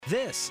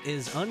This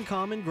is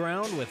Uncommon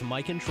Ground with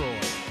Mike and Troy.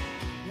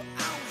 Well,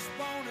 I was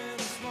born in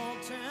a small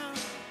town.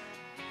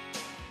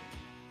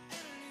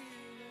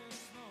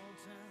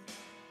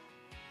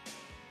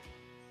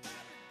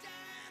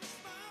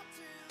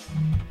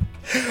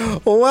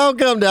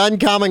 Welcome to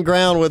Uncommon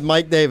Ground with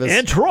Mike Davis.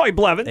 And Troy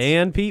Blevins.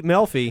 And Pete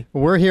Melfi.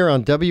 We're here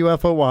on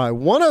WFOY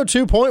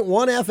 102.1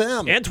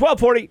 FM. And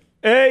 1240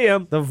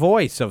 AM. The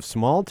voice of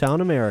small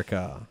town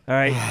America. All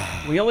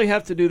right. We only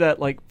have to do that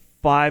like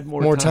 5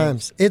 more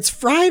times. It's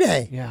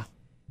Friday. Yeah.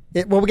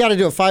 Well, we got to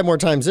do it 5 more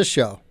times this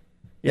show.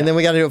 Yeah. And then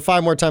we got to do it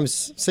 5 more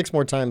times, 6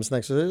 more times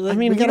next. I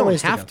mean, we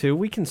don't have to.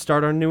 We can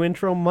start our new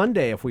intro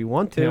Monday if we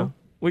want to. Yeah.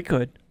 We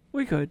could.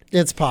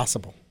 It's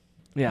possible.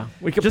 Yeah.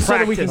 We could Just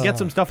practice. so that we can get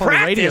some stuff on the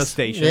radio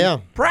station.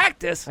 Yeah.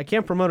 Practice. I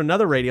can't promote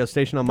another radio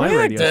station on my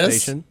radio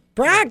station.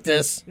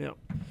 Practice. Yeah.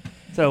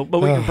 So, but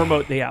we can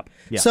promote the app.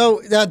 Yeah.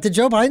 So, did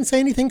Joe Biden say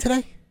anything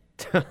today?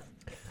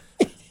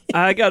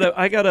 I gotta,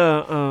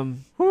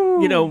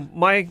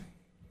 my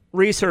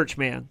research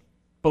man,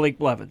 Blake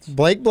Blevins,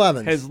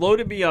 has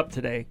loaded me up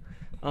today.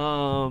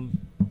 So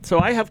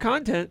I have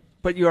content,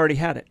 but you already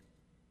had it.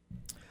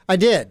 I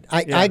did.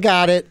 I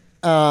got it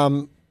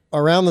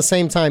around the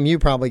same time you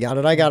probably got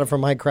it. I got it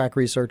from my crack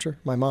researcher,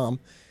 my mom,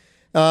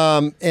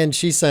 and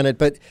she sent it.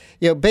 But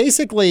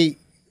basically,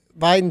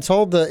 Biden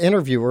told the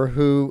interviewer,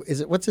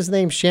 what's his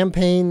name?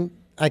 Champagne.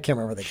 I can't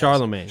remember the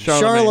Charlemagne.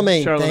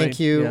 Charlemagne. Thank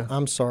you. Yeah.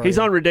 I'm sorry. He's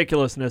on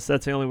Ridiculousness.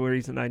 That's the only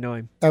reason I know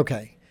him.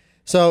 Okay.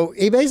 So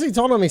he basically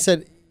told him, he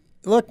said,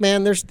 look,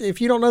 man, if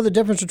you don't know the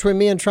difference between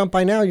me and Trump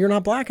by now, you're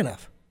not black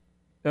enough.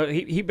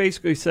 He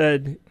basically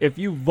said, if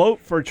you vote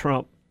for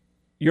Trump,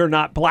 you're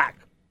not black.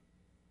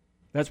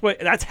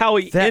 That's how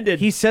he ended.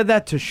 He said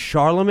that to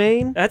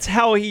Charlemagne? That's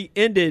how he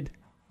ended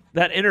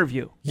that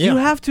interview. You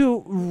have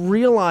to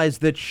realize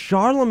that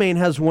Charlemagne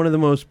has one of the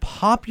most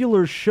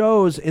popular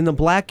shows in the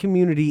black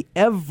community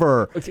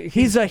ever.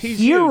 He's a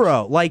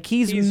hero. Huge. Like,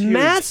 he's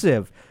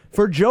massive. Huge.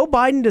 For Joe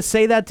Biden to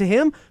say that to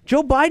him,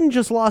 Joe Biden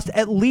just lost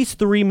at least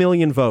 3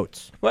 million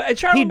votes. Well,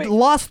 he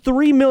lost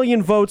 3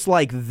 million votes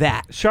like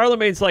that.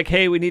 Charlemagne's like,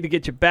 hey, we need to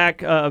get you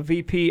back,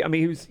 VP. I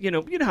mean, he was, you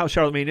know how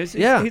Charlemagne is.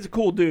 He's a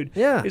cool dude.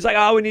 Yeah. He's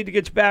like, we need to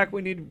get you back.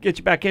 We need to get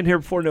you back in here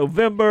before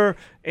November.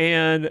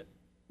 And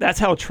that's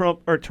how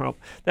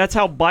that's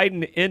how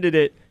Biden ended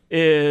it,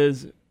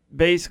 is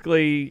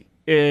basically,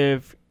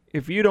 if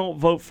you don't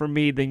vote for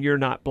me, then you're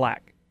not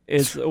black.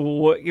 Is the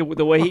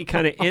way he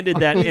kind of ended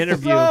that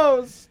interview.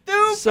 So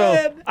stupid.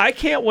 So I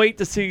can't wait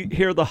to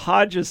hear the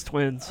Hodges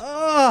twins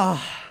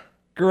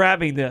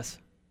grabbing this.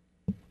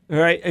 All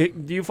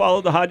right, do you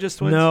follow the Hodges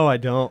twins? No, I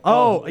don't.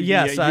 Oh,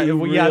 yes, I've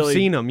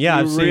seen them. Yeah,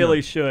 I've seen them. You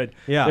really should.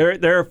 Yeah,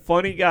 they're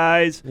funny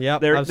guys. Yeah,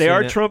 they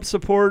are Trump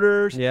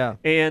supporters. Yeah,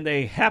 and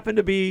they happen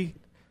to be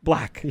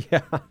black.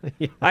 Yeah.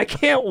 I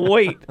can't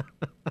wait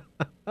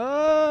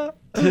to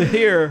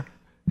hear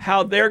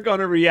how they're going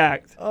to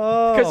react.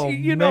 Oh, because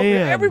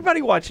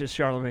everybody watches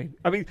Charlemagne.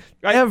 I mean,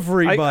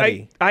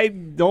 everybody. I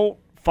don't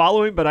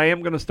follow him, but I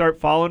am going to start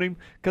following him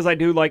because I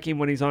do like him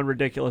when he's on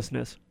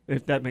Ridiculousness,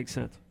 if that makes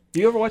sense. Do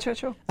you ever watch that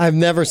show? I've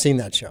never seen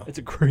that show. It's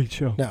a great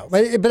show. No,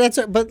 but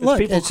look,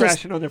 people it's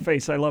crashing on their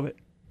face. I love it.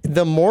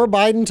 The more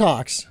Biden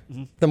talks,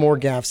 the more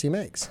gaffes he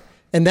makes.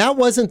 And that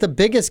wasn't the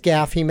biggest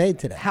gaffe he made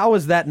today. How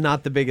is that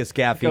not the biggest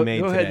gaffe he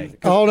made today?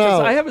 Oh, no.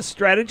 I have a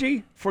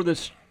strategy for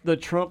the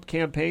Trump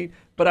campaign,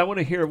 but I want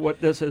to hear what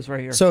this is right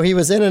here. So he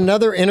was in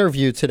another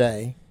interview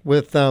today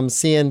with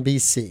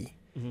CNBC,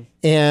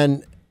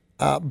 and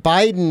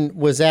Biden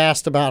was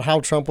asked about how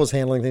Trump was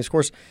handling things. Of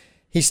course,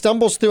 he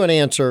stumbles through an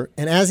answer,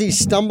 and as he's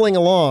stumbling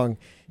along,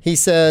 he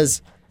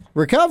says,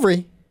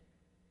 recovery?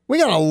 We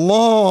got a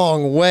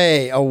long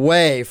way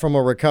away from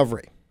a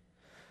recovery.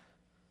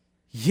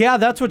 Yeah,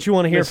 that's what you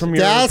want to hear from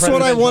your That's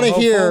what I want to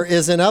hopeful. hear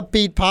is an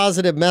upbeat,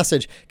 positive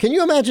message. Can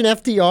you imagine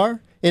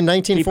FDR in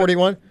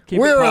 1941?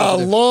 We're a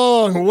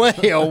long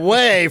way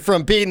away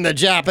from beating the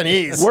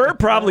Japanese. We're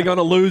probably going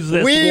to lose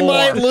this war. We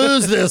might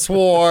lose this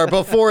war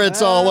before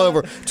it's all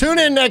over. Tune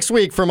in next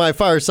week for my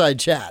fireside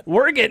chat.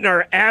 We're getting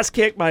our ass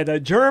kicked by the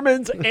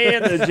Germans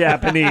and the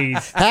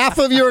Japanese. Half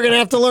of you are going to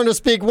have to learn to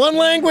speak one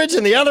language,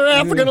 and the other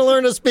half are going to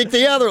learn to speak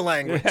the other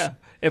language. Yeah.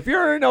 If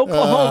you're in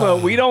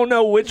Oklahoma, we don't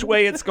know which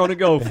way it's going to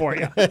go for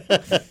you.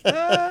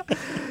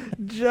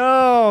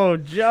 Joe.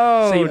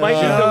 So you might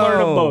need to learn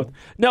them both.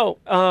 No,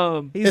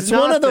 it's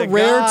one of the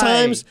rare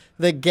times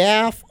the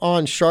gaffe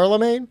on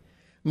Charlemagne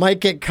might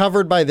get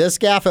covered by this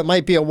gaffe. It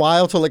might be a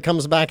while till it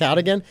comes back out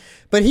again.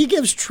 But he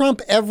gives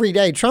Trump every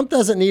day. Trump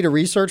doesn't need a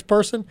research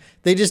person.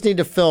 They just need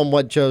to film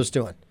what Joe's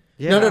doing.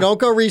 Yeah. No, don't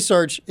go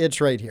research.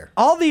 It's right here.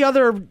 All the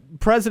other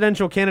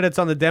presidential candidates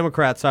on the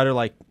Democrat side are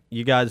like,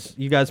 you guys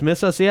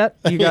miss us yet?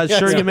 You guys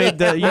sure you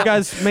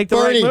guys make the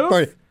right move?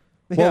 Bernie.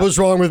 What was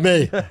wrong with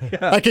me?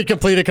 I could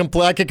complete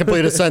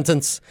a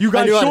sentence. You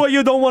guys sure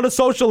you don't want a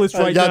socialist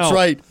right now? That's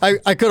right.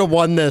 I could have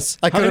won this.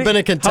 I could have been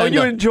a contender.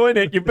 How are you enjoying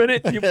it? You've been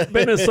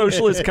in a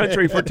socialist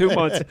country for 2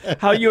 months.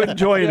 How are you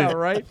enjoying it?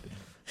 Right?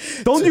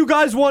 Don't you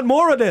guys want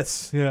more of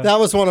this? Yeah. That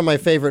was one of my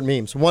favorite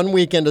memes. 1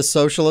 weekend of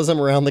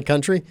socialism around the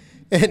country,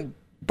 and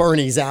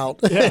Bernie's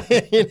out.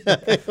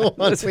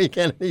 One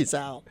weekend he's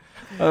out.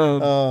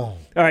 All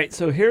right,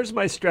 so here's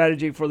my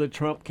strategy for the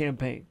Trump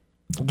campaign.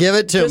 Give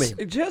it to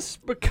me.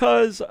 Just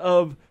because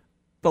of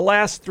the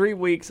last 3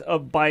 weeks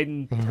of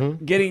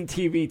Biden getting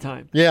TV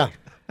time. Yeah.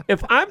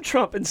 If I'm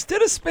Trump,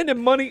 instead of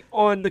spending money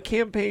on the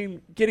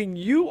campaign getting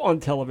you on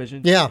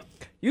television,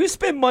 you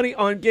spend money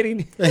on getting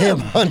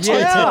him on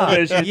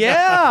television.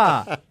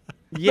 Yeah.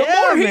 The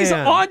more he's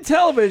on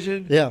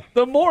television, Yeah.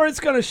 the more it's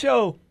going to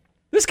show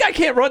this guy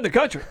can't run the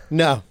country.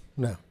 No.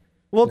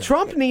 Well,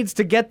 Trump needs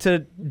to get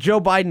to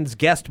Joe Biden's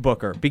guest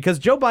booker because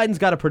Joe Biden's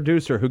got a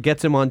producer who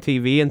gets him on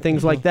TV and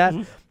things like that.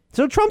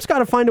 So Trump's got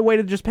to find a way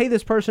to just pay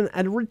this person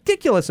a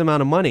ridiculous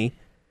amount of money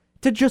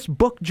to just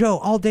book Joe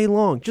all day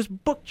long. Just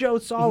book Joe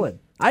solid.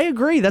 I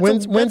agree.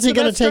 When's he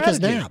going to take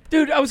his nap?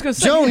 Dude, I was going to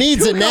say. Joe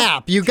needs a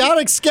nap. You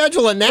got to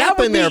schedule a nap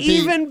in there, That would be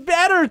even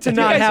better to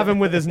not have him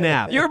with his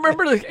nap. You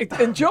remember,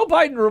 and Joe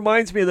Biden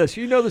reminds me of this.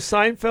 You know the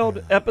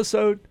Seinfeld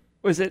episode?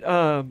 Was it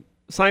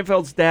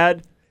Seinfeld's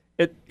dad?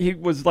 He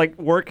was like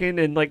working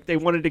and like they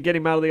wanted to get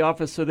him out of the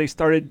office, so they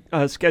started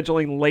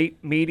scheduling late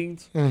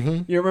meetings.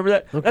 You remember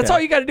that? Okay. That's all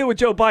you got to do with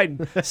Joe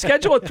Biden.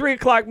 Schedule a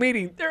 3:00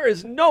 meeting. There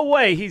is no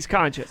way he's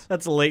conscious.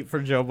 That's late for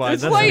Joe Biden.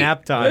 It's That's late.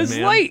 nap time, It's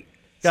man. late.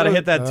 Got to So-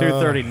 hit that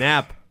 2:30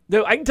 nap.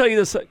 Dude, I can tell you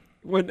this.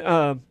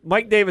 When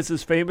Mike Davis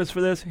is famous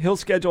for this, he'll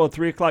schedule a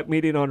 3:00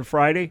 meeting on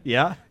Friday.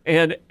 Yeah.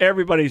 And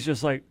everybody's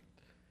just like,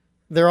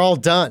 They're all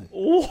done.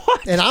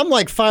 what? And I'm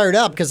like fired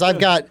up because I've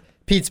got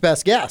Pete's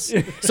best guess.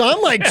 So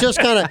I'm like just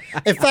kind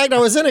of, in fact, I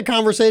was in a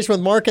conversation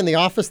with Mark in the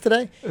office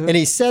today and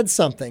he said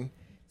something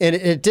and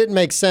it didn't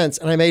make sense.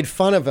 And I made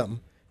fun of him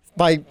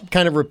by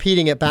kind of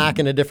repeating it back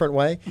in a different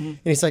way. And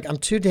he's like, I'm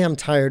too damn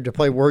tired to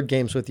play word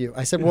games with you.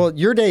 I said, well,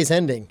 your day's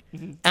ending.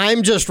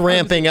 I'm just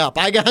ramping up.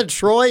 I got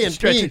Troy and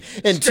Pete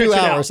in 2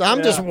 hours.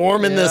 I'm just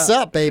warming this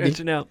up, baby.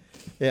 Stretching out.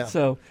 Yeah.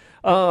 So,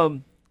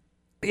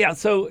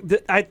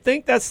 I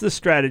think that's the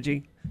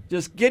strategy.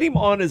 Just get him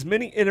on as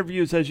many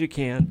interviews as you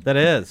can. That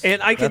is.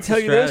 And I can That's tell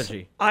the you this,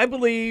 strategy. I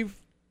believe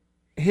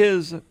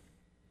his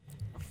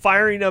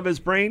firing of his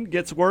brain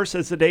gets worse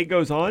as the day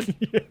goes on.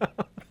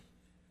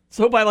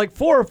 So by like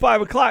 4 or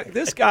 5 o'clock,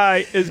 this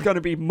guy is going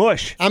to be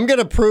mush. I'm going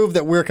to prove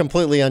that we're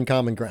completely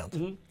uncommon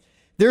ground.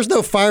 There's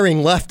no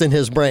firing left in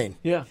his brain.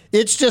 Yeah.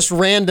 It's just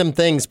random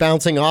things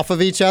bouncing off of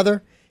each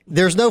other.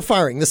 There's no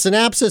firing. The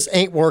synapses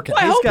ain't working.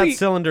 I He's hope got he-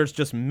 cylinders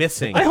just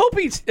missing. I hope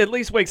he at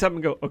least wakes up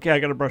and go, okay, I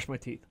got to brush my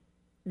teeth.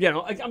 You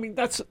know, I mean,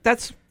 that's.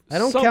 I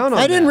don't some- count on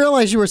I didn't that.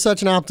 realize you were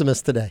such an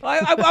optimist today.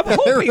 I'm I hoping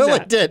really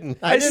that. didn't.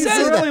 I I didn't said see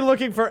He's that. really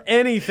looking for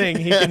anything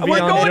he can be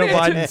We're on going Joe into-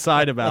 Biden's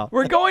side about.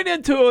 We're going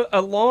into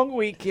a long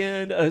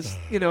weekend, a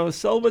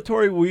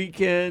celebratory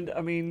weekend.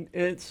 I mean,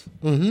 it's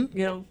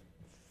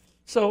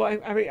So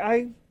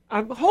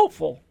I'm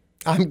hopeful.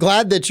 I'm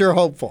glad that you're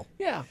hopeful.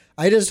 Yeah.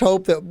 I just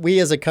hope that we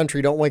as a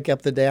country don't wake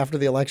up the day after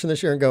the election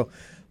this year and go,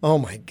 oh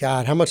my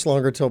God, how much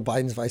longer till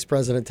Biden's vice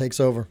president takes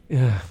over?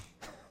 Yeah.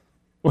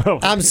 Well,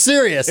 I'm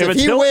serious. If If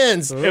it's he if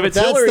wins, it's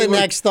that's Hillary, the we're-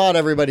 next thought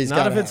everybody's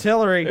got. Not if it's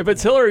Hillary. if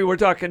it's Hillary, we're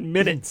talking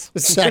minutes.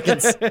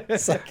 Seconds.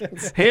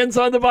 Seconds. Hands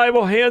on the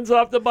Bible, hands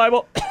off the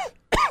Bible.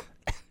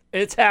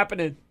 It's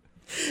happening.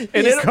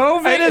 And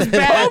COVID is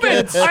back.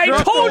 COVID. I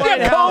Struck told the you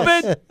White House.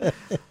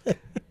 COVID.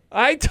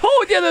 I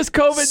told you this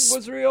COVID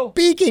was real.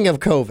 Speaking of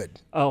COVID.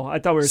 Oh, I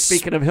thought we were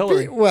speaking of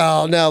Hillary.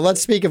 Well, no,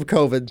 let's speak of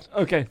COVID.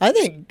 Okay. I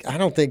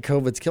don't think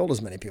COVID's killed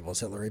as many people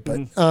as Hillary, but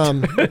You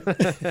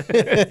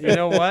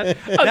know what?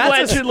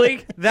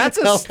 Allegedly. That's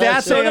a No,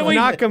 stat so they that have we-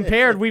 not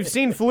compared. We've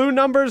seen flu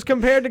numbers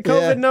compared to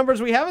COVID Yeah.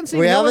 numbers. We haven't seen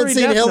we Hillary haven't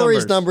seen death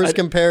Hillary's numbers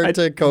compared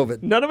to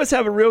COVID. None of us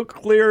have a real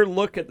clear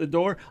look at the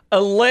door.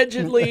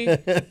 Allegedly.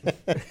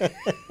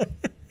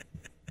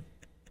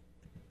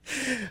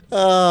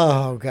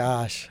 Oh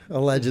gosh,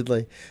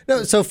 allegedly.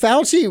 No, so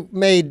Fauci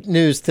made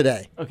news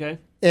today, Okay.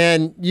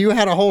 and you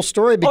had a whole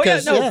story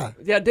because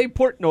Dave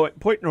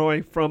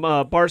Portnoy from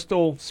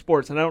Barstool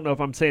Sports, and I don't know if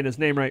I'm saying his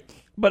name right,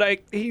 but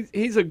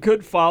he's a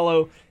good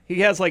follow.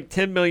 He has like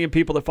 10 million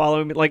people that follow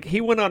him. Like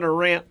he went on a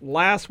rant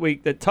last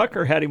week that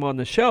Tucker had him on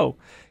the show.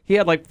 He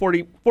had like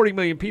 40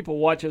 million people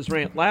watch his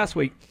rant last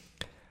week.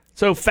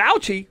 So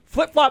Fauci,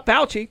 Flip-Flop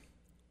Fauci,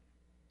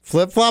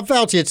 Flip-flop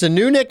Fauci. It's a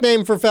new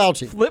nickname for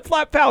Fauci.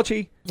 Flip-Flop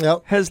Fauci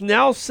Yep. has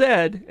now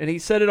said, and he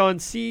said it on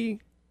CNBC.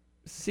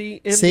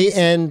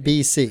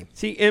 CNBC.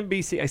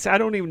 I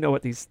don't even know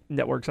what these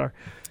networks are.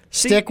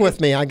 Stick with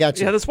me. I got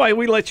you. Yeah, that's why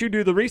we let you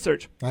do the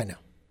research. I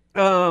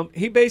know.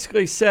 He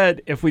basically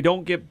said if we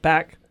don't get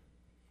back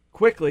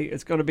quickly,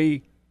 it's going to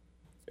be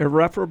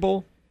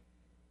irreparable.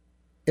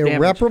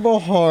 Irreparable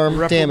harm,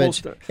 Irreparable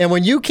damage. st- And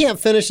when you can't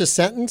finish a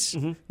sentence,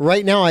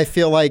 right now I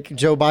feel like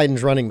Joe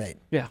Biden's running mate.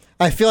 Yeah.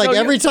 I feel like No,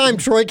 every you- time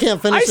Troy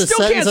can't finish I a still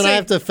sentence can't and I say-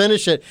 have to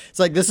finish it, it's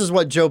like this is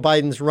what Joe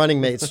Biden's running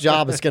mate's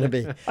job is going to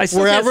be. I still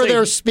can't Wherever say-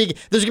 they're speaking,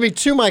 there's going to be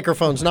two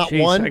microphones, not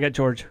Jeez, one. I got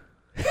George.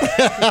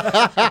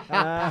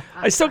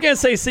 I still can't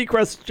say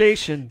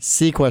sequestration.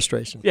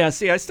 Sequestration. Yeah,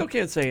 see, I still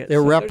can't say it. So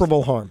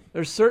Irreparable harm.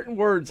 there's certain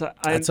words I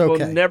That's will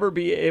okay. never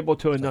be able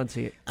to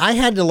enunciate. I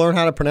had to learn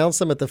how to pronounce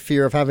them at the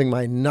fear of having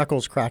my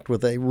knuckles cracked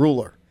with a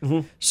ruler.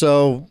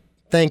 So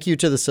thank you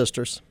to the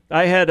sisters.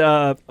 I had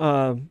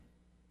a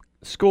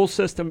school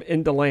system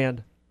in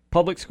DeLand,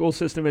 public school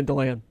system in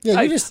DeLand. Yeah,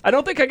 I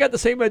don't think I got the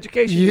same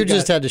education You you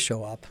just got. had to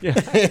show up. Yeah,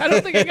 I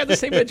don't think I got the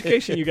same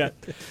education you got.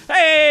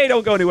 Hey,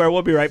 don't go anywhere.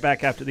 We'll be right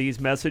back after these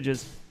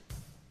messages.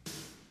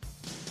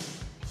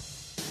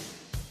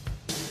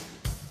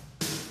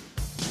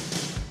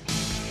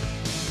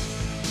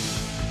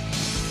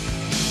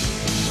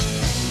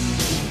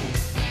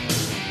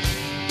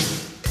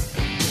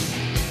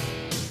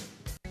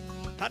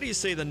 How do you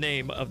say the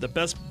name of the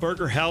best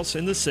burger house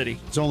in the city?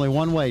 It's only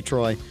one way,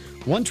 Troy.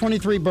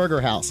 123 Burger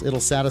House. It'll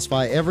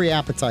satisfy every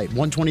appetite.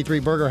 123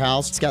 Burger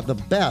House. It's got the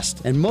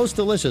best and most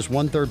delicious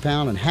 1/3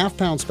 pound and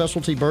half-pound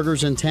specialty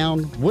burgers in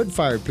town,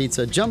 wood-fired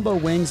pizza, jumbo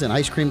wings, and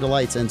ice cream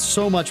delights, and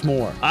so much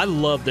more. I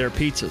love their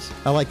pizzas.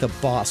 I like the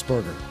Boss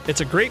Burger.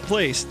 It's a great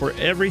place for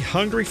every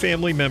hungry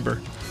family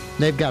member.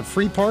 They've got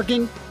free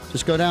parking.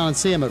 Just go down and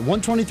see them at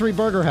 123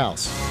 Burger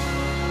House.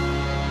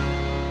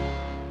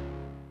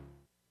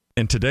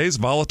 In today's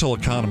volatile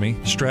economy,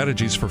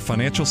 strategies for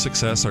financial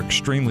success are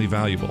extremely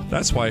valuable.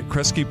 That's why at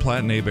Kresge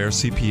Platt & Hebert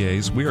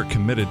CPAs, we are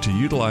committed to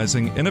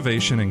utilizing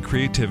innovation and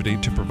creativity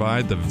to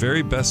provide the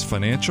very best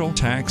financial,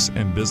 tax,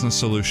 and business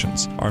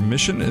solutions. Our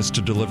mission is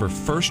to deliver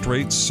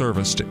first-rate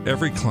service to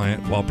every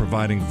client while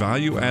providing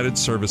value-added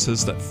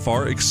services that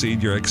far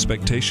exceed your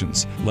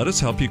expectations. Let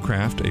us help you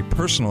craft a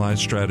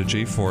personalized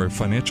strategy for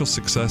financial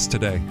success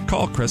today.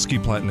 Call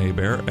Kresge Platt &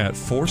 Hebert at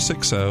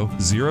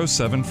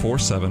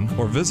 460-0747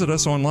 or visit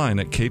us online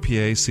at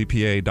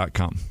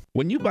kpacpa.com.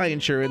 When you buy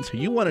insurance,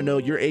 you want to know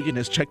your agent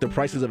has checked the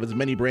prices of as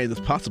many brands as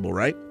possible,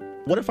 right?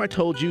 What if I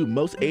told you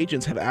most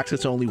agents have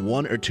access to only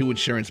 1 or 2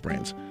 insurance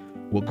brands?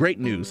 Well, great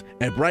news.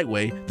 At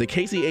Brightway, the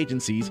Casey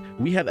agencies,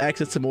 we have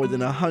access to more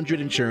than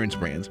 100 insurance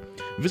brands.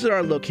 Visit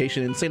our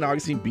location in St.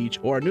 Augustine Beach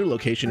or our new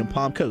location in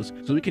Palm Coast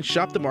so we can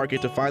shop the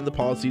market to find the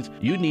policies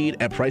you need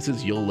at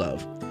prices you'll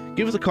love.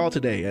 Give us a call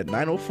today at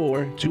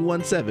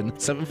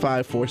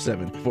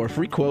 904-217-7547 for a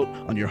free quote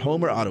on your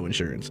home or auto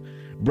insurance.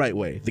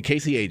 Brightway, the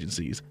Casey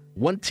agencies.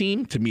 One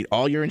team to meet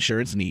all your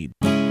insurance needs.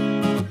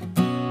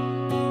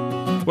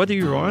 Whether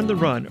you're on the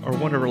run or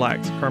want to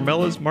relax,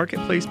 Carmela's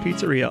Marketplace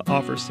Pizzeria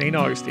offers St.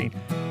 Augustine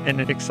an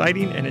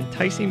exciting and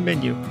enticing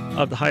menu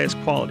of the highest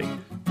quality.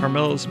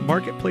 Carmela's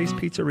Marketplace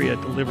Pizzeria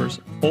delivers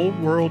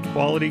old world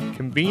quality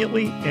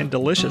conveniently and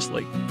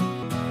deliciously.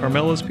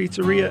 Carmela's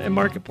Pizzeria and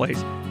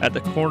Marketplace at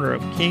the corner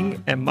of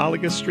King and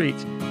Malaga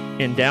Streets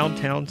in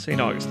downtown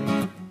St.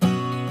 Augustine.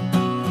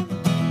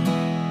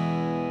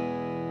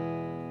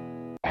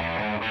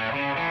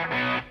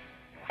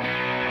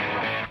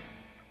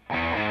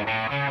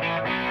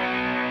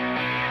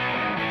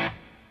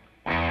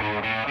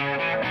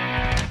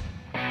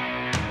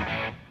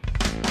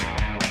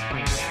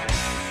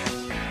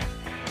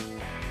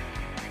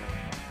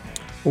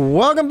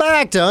 Welcome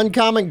back to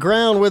Uncommon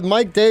Ground with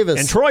Mike Davis.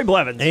 And Troy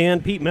Blevins.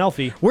 And Pete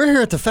Melfi. We're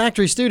here at the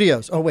Factory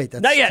Studios. Oh, wait.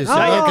 That's Not yet. too soon.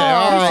 Not yet. Okay,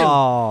 all right. Oh.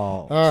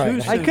 All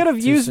right. I could have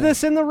Too used soon.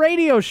 this in the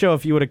radio show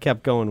if you would have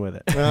kept going with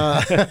it.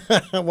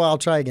 Well, I'll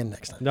try again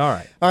next time. All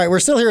right. All right, we're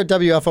still here at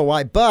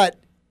WFOY, but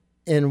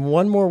in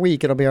one more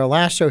week, it'll be our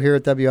last show here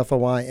at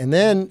WFOY. And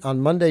then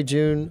on Monday,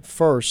 June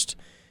 1st,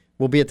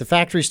 we'll be at the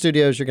Factory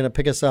Studios. You're going to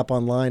pick us up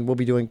online. We'll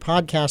be doing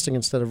podcasting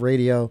instead of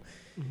radio.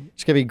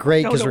 It's going to be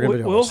great because we're going to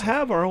be doing we'll this.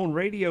 have our own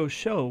radio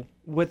show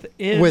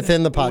within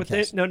Within the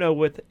podcast.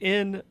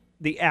 Within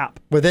the app.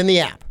 Within the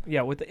app.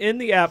 Yeah, within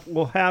the app,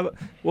 we'll have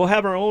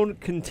our own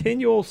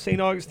continual St.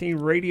 Augustine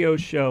radio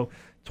show,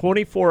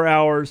 24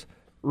 hours,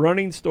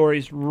 running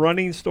stories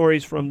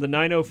from the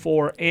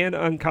 904 and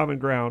Uncommon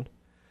Ground,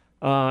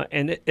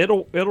 and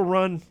it'll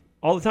run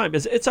all the time.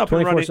 It's up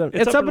and running. 24/7.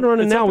 It's up and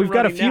running now. We've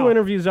got a few now.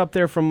 interviews up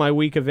there from my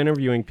week of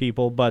interviewing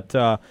people, but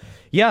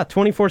yeah,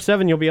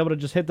 24/7. You'll be able to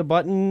just hit the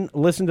button,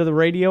 listen to the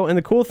radio, and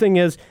the cool thing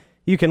is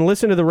you can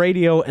listen to the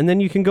radio, and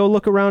then you can go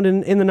look around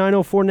in the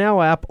 904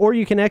 Now app, or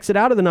you can exit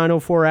out of the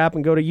 904 app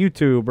and go to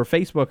YouTube or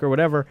Facebook or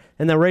whatever,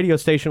 and the radio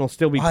station will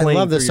still be I playing.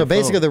 love this. through So your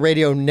basically, phone. the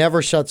radio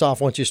never shuts off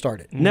once you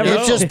start it. Never.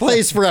 It just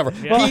plays forever.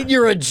 Pete,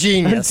 you're a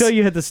genius. Until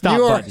you hit the stop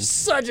you button. are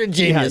such a Yeah,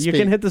 genius, you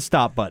Pete. can hit the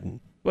stop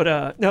button.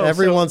 But no,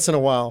 Every so- once in a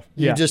while,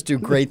 you Yeah. just do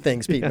great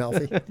things, Pete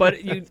Melfi.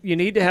 But you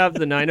need to have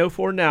the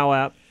 904 Now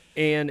app,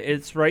 and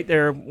it's right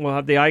there. We'll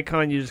have the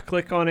icon. You just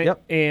click on it,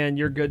 Yep. and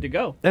you're good to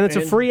go. And it's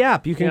a free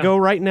app. You can yeah. go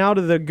right now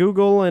to the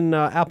Google and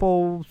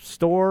Apple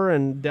store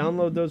and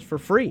download those for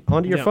free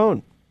onto your Yeah.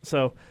 phone.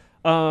 So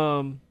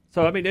I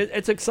mean,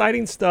 it's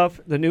exciting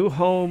stuff. The new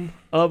home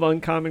of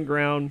Uncommon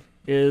Ground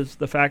is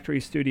the Factory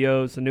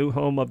Studios. The new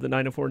home of the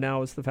 904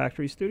 Now is the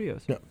Factory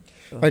Studios. Yeah.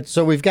 All right,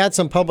 so we've got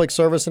some public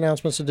service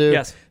announcements to do.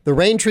 Yes. The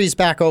Rain Tree's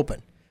back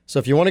open. So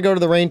if you want to go to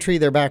the Rain Tree,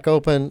 they're back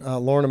open.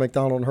 Lorna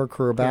McDonald and her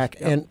crew are back.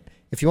 Yep. And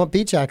if you want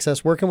beach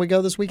access, where can we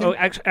go this weekend?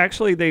 Oh,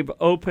 actually, they've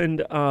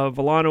opened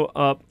Volano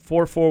up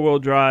for 4-wheel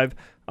drive.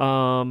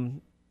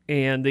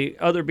 And the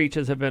other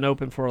beaches have been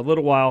open for a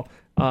little while.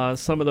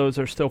 Some of those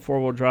are still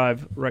 4-wheel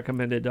drive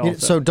recommended also.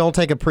 So don't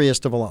take a Prius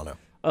to Volano.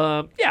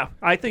 Yeah,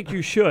 I think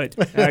you should,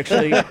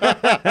 actually.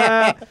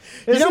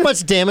 You know how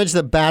much damage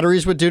the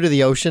batteries would do to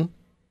the ocean?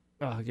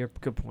 Oh, you're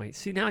good point.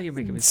 See, now you're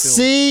making me feel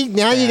See,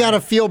 now you got to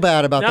feel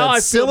bad about Now I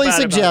that feel silly bad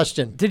about it.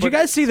 suggestion. Did you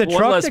guys see the one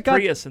truck less that got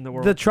Prius in the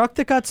world. the truck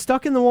that got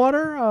stuck in the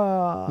water?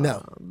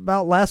 No.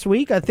 About last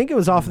week. I think it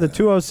was off of the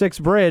 206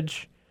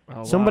 bridge.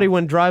 Oh, Somebody wow.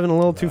 went driving a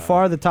little too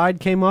far. The tide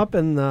came up,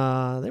 and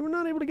they were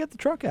not able to get the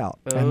truck out.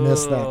 I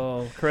missed that.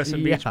 Oh,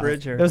 Crescent Beach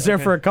Bridge. Here. It was there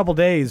Okay. for a couple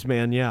days,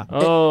 man. Yeah.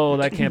 Oh,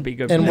 that can't be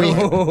good. And for we- you.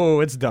 Oh,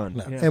 it's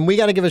done. Yeah. And we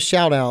got to give a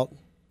shout out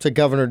to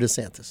Governor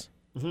DeSantis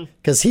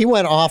because he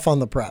went off on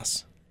the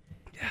press.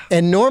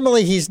 And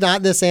normally he's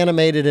not this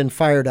animated and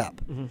fired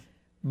up.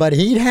 But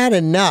he'd had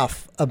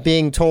enough of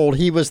being told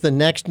he was the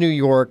next New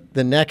York,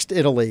 the next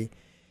Italy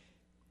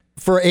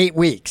for 8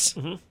 weeks.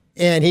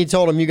 And he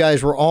told him, you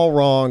guys were all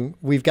wrong.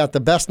 We've got the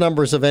best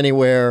numbers of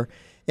anywhere.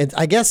 And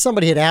I guess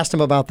somebody had asked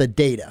him about the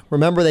data.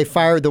 Remember, they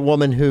fired the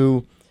woman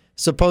who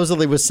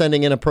supposedly was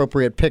sending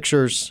inappropriate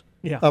pictures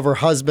Yeah. of her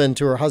husband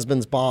to her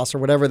husband's boss or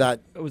whatever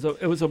that.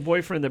 It was a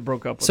boyfriend that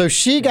broke up with So her.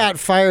 she got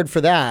fired for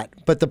that,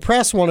 but the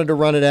press wanted to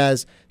run it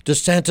as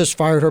DeSantis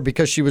fired her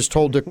because she was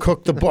told to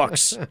cook the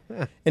books.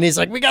 And he's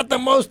like, we got the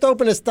most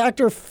openest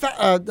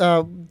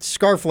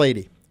Scarf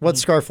Lady. What's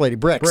Scarf Lady?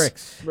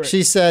 Bricks.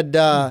 She said,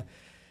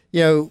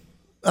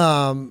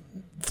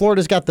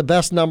 Florida's got the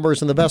best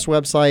numbers and the best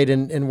website,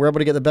 and we're able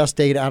to get the best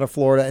data out of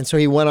Florida. And so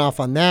he went off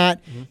on that.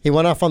 He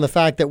went off on the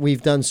fact that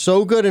we've done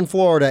so good in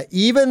Florida,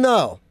 even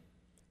though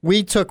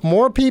we took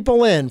more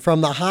people in from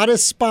the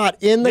hottest spot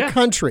in the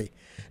country.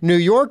 New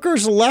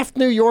Yorkers left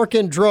New York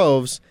in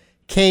droves,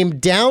 came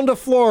down to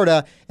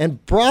Florida,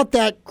 and brought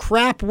that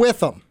crap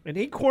with them. And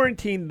he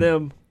quarantined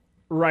them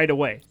right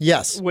away.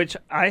 Yes. Which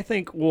I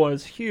think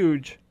was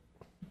huge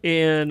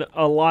in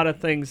a lot of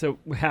things that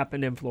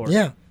happened in Florida.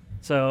 Yeah.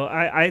 So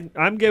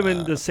I'm giving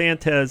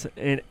DeSantis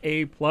an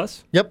A+.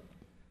 Yep.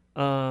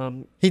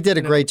 He did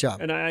a great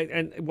job.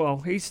 And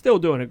he's still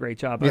doing a great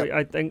job. Yep.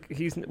 I think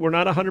we're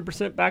not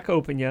 100% back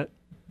open yet,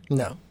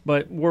 No.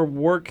 but we're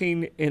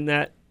working in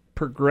that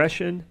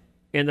progression,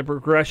 and the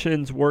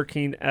progression's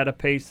working at a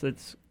pace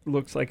that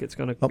looks like it's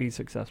going to be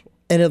successful.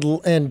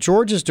 And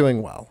Georgia's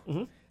doing well.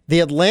 The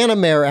Atlanta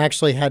mayor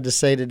actually had to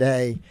say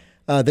today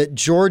that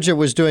Georgia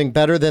was doing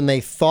better than they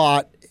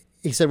thought.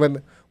 He said,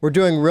 we're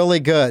doing really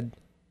good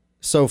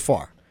so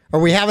far. Or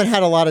we haven't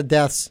had a lot of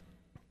deaths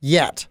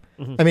yet.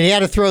 I mean, he had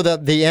to throw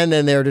the end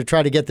in there to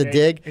try to get the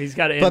dig. He's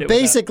got to end But it with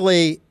that.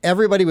 basically,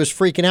 everybody was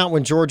freaking out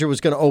when Georgia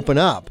was going to open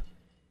up.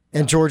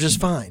 And Georgia's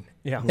fine.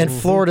 Yeah. And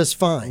Florida's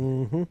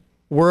fine.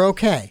 We're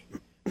okay.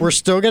 We're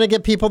still going to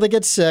get people that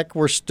get sick.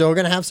 We're still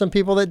going to have some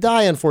people that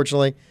die,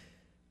 unfortunately.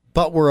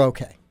 But we're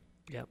okay.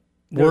 Yep.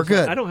 We're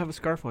good. I don't have a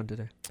scarf on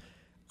today.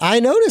 I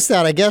noticed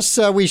that. I guess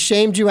we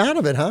shamed you out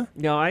of it, huh?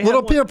 No, I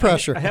Little have peer one,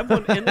 pressure. I have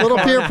one in the Little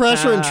car. peer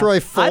pressure, and Troy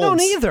folds. I don't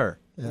either.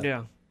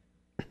 Yeah.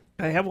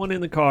 I have one in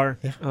the car.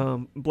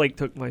 Blake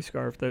took my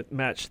scarf that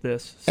matched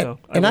this, so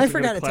And I wasn't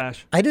forgot gonna it.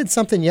 clash. I did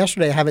something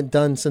yesterday I haven't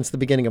done since the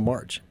beginning of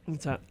March.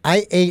 What's that?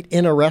 I ate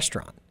in a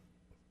restaurant.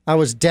 I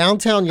was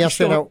downtown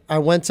yesterday. still- I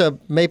went to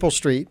Maple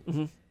Street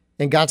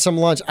and got some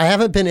lunch. I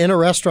haven't been in a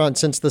restaurant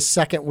since the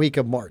second week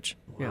of March.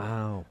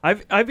 Wow.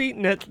 I've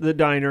eaten at the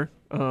diner,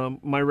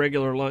 my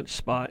regular lunch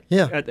spot,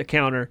 Yeah. at the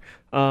counter.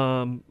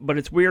 But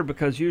it's weird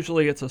because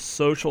usually it's a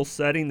social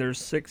setting. There's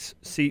 6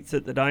 seats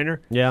at the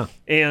diner, Yeah.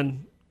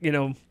 and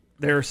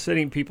they're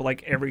sitting people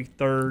like every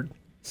third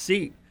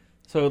seat.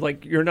 So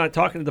like you're not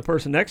talking to the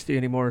person next to you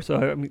anymore. So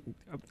I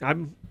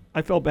mean,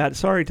 I felt bad.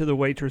 Sorry to the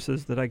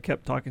waitresses that I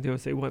kept talking to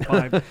as they went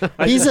by.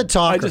 He's a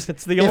talker. It's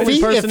the if only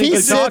he, person if he he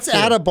can talk sits to.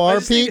 at a I bar,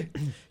 just Pete,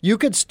 you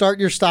could start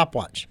your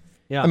stopwatch.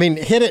 Yeah. I mean,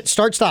 hit it,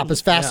 start, stop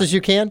as fast as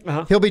you can.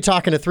 He'll be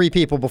talking to 3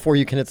 people before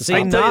you can hit the See,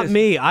 stop. tell you not this.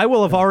 me. I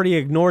will have already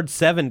ignored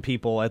 7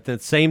 people at the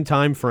same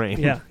time frame.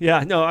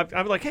 Yeah. No,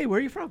 I'm like, hey, where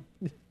are you from?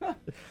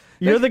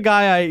 You're the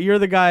guy. You're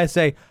the guy. I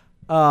say,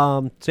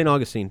 St.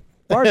 Augustine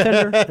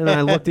bartender, and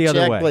I look the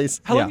other Check, way.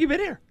 please. How long you been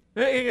here?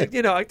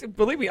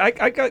 Believe me,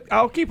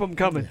 I'll keep them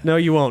coming. No,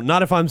 you won't.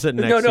 Not if I'm sitting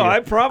next to you. I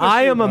promise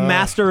I you. am a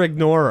master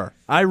ignorer.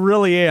 I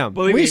really am.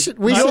 Believe We me, should-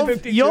 we I'm should-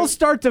 52. You'll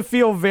start to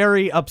feel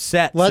very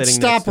upset. Let's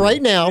sitting stop next to me.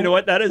 right now. You know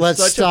what? That is Let's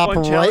such stop a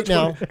fun right challenge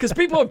now. because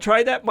people have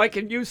tried that. Mike,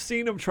 and you've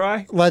seen them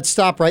try. Let's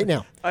stop right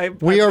now.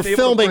 I've We are been able to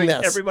filming bring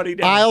this. everybody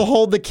down. I'll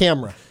hold the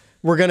camera.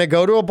 We're going to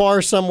go to a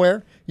bar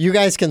somewhere. You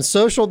guys can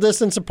social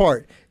distance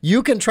apart.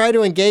 You can try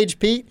to engage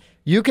Pete.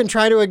 You can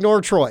try to ignore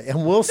Troy,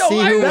 and we'll see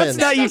who that's wins.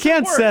 not- you doesn't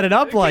can't work. set it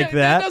up like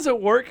that. That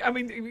doesn't work. I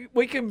mean,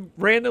 we can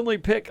randomly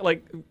pick,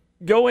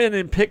 go in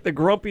and pick the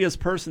grumpiest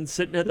person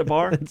sitting at the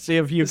bar And see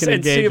if you can and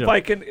engage see if them.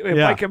 I can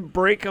Yeah. I can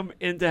break them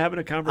into having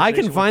a conversation. I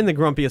can with find them.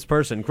 the grumpiest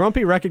person.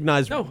 Grumpy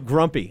recognized No.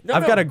 grumpy. No,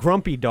 I've no. got a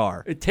grumpy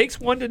dar. It takes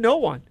one to know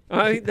one.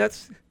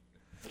 That's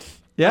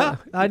Yeah,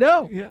 I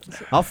know. yeah.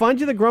 I'll find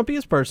you the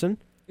grumpiest person.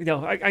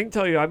 I can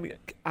tell you. I mean,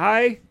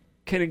 I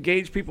can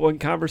engage people in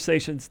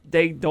conversations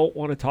they don't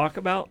want to talk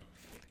about,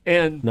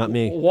 and Not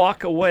me.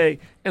 walk away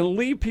and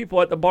leave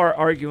people at the bar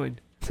arguing.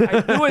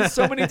 I do it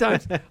so many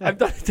times. I've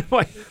done it to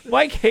Mike.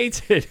 Mike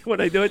hates it when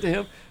I do it to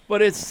him,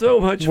 but it's so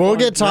much fun. We'll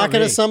get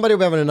talking me. to somebody.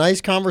 We're having a nice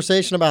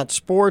conversation about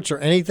sports or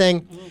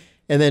anything,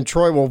 and then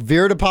Troy will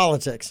veer to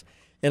politics,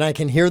 and I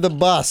can hear the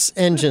bus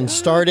engine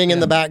starting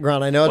in the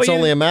background. I know it's Well,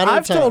 only a matter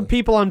I've of time. told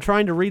people I'm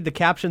trying to read the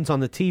captions on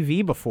the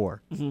TV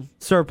before.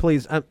 Sir,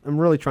 please, I'm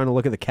really trying to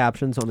look at the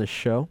captions on this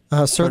show.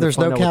 Sir, Trying to there's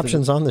find no out what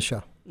captions on the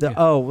show.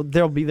 Oh,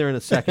 they'll be there in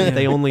a second.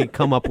 They only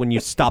come up when you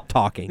stop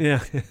talking.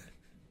 Yeah.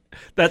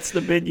 That's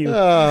the menu.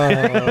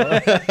 Well,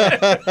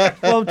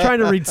 I'm trying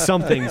to read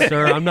something,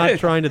 sir. I'm not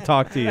trying to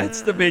talk to you.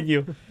 That's the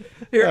menu.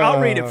 Here, I'll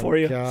read it for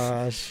you.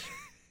 Gosh.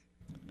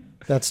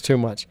 That's too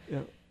much. Yeah.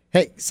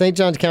 Hey, St.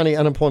 Johns County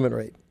unemployment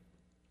rate.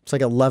 It's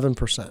like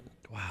 11%.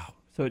 Wow.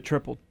 So it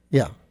tripled.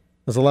 Yeah,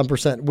 it's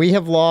 11%. We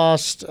have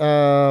lost,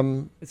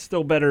 It's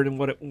still better than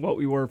what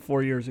we were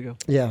 4 years ago.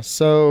 yeah,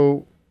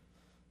 so,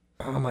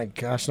 oh my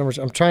gosh, numbers.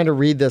 I'm trying to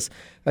read this.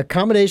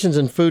 Accommodations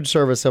and food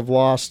service have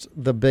lost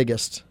the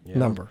biggest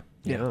number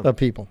Yeah. of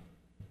people.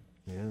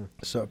 Yeah.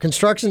 So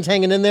construction's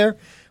hanging in there.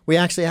 We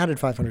actually added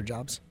 500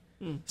 jobs.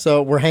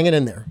 So we're hanging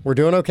in there. We're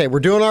doing okay. We're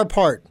doing our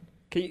part.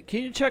 Can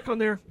you check on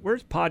there?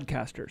 Where's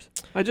podcasters?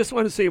 I just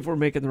want to see if we're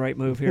making the right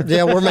move here.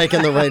 Yeah, we're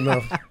making the right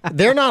move.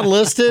 They're not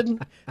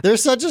listed. They're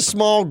such a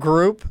small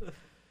group.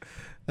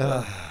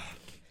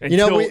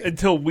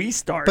 Until we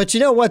start. But you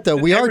know what, though?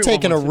 We are Everyone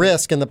taking a wants to do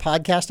risk in the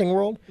podcasting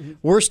world.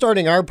 We're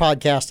starting our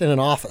podcast in an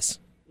office.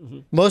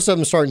 Most of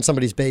them start in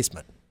somebody's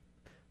basement.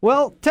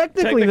 Well,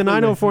 technically, the Technically,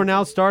 904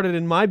 now started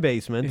in my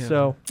basement,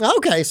 so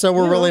Okay, so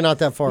we're really not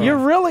that far you're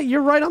off.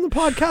 right on the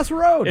podcast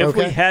road. if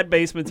we okay. had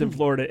basements in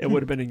Florida, it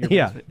would have been in your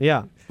Yeah, basement.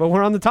 yeah. But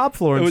we're on the top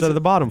floor was- instead of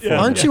the bottom floor.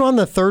 yeah. Aren't you on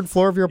the third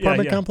floor of your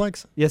apartment yeah.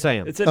 complex? Yes, I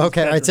am. It's in his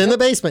Okay, bedroom. it's in the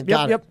basement. Yep,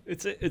 Got yep.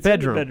 it. It's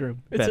Bedroom. in the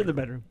bedroom. It's in the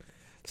bedroom.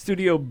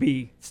 Studio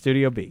B.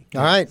 Studio B.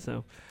 All right.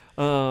 So,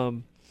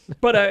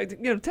 but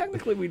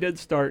technically we did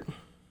start,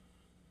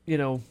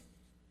 in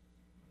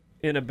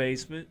a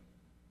basement.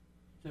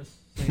 Just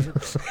saying.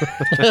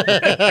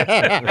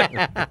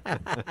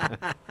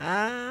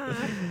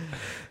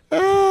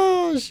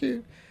 Oh,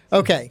 shoot.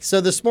 Okay, so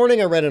this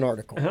morning I read an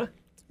article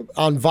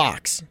on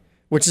Vox,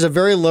 which is a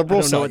very liberal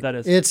I don't know site. what that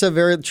is. It's a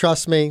very,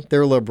 trust me,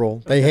 they're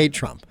liberal. They hate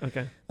Trump.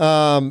 Okay.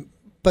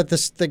 But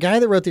the guy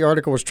that wrote the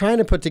article was trying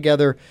to put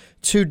together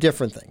two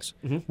different things.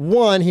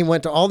 One, he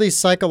went to all these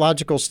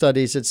psychological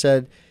studies that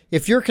said,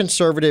 if you're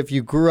conservative,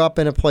 you grew up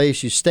in a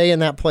place, you stay in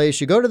that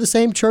place, you go to the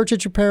same church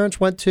that your parents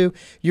went to,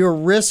 you're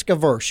risk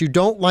averse. You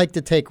don't like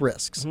to take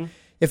risks.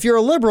 If you're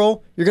a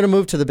liberal, you're going to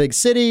move to the big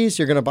cities,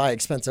 you're going to buy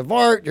expensive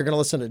art, you're going to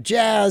listen to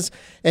jazz,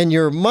 and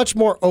you're much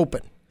more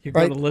open. You're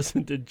right? going to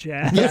listen to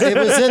jazz. Yeah, it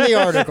was in the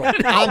article.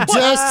 I'm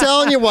just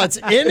telling you what's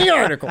in the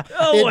article.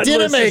 It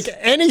didn't make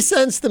any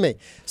sense to me.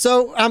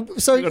 So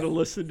You're going to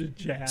listen to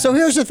jazz. so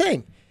here's the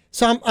thing.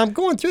 So I'm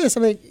going through this.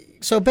 I mean,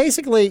 so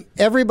basically,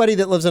 everybody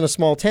that lives in a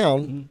small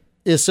town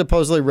is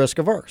supposedly risk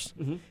averse.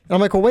 And I'm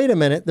like, well, wait a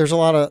minute. There's a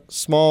lot of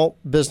small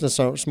business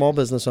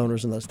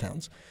owners in those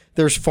towns.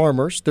 There's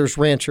farmers. There's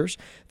ranchers.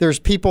 There's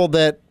people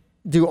that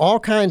do all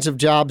kinds of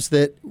jobs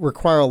that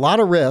require a lot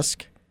of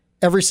risk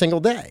every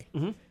single day.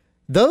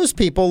 Those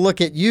people look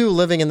at you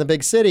living in the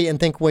big city and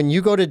think when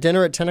you go to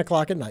dinner at 10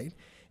 o'clock at night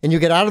and you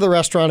get out of the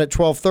restaurant at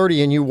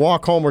 12:30 and you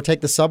walk home or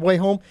take the subway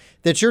home,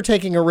 that you're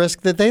taking a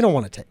risk that they don't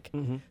want to take.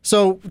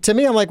 So to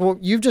me, I'm like, well,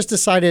 you've just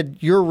decided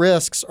your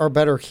risks are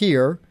better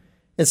here.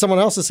 And someone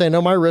else is saying,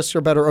 no, my risks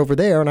are better over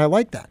there. And I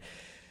like that.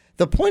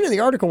 The point of the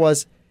article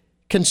was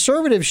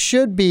conservatives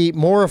should be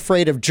more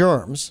afraid of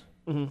germs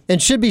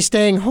and should be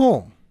staying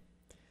home.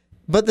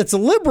 But it's the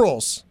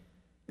liberals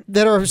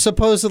that are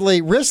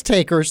supposedly risk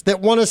takers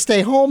that want to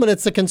stay home, and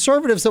it's the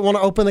conservatives that want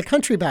to open the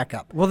country back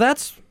up. Well,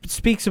 that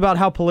speaks about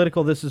how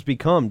political this has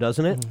become,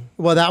 doesn't it?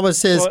 Well, that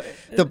was his. Well,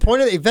 the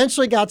point of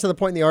eventually got to the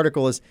point in the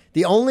article is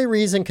the only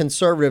reason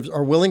conservatives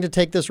are willing to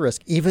take this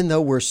risk, even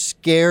though we're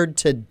scared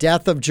to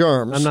death of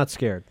germs. I'm not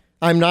scared.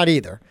 I'm not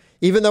either.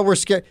 Even though we're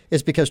scared,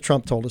 it's because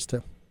Trump told us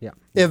to. Yeah.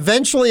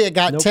 Eventually, it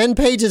got 10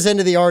 pages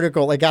into the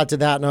article. It got to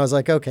that, and I was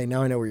like, okay,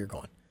 now I know where you're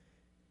going.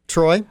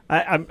 Troy?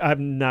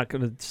 I'm not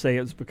going to say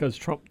it's because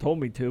Trump told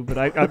me to, but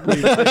I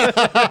believe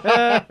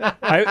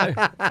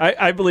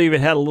I believe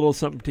it had a little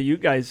something to you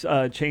guys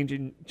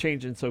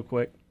changing so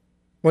quick.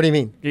 What do you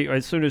mean?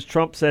 As soon as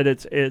Trump said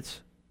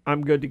it's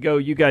I'm good to go,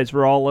 you guys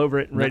were all over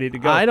it and ready to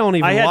go. I don't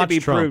even had watch to be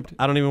Trump. proved.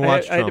 I don't even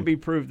watch I had to Trump. be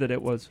proved that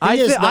it was. He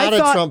is not a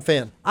thought- Trump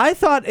fan. I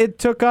thought it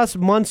took us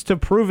months to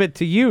prove it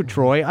to you,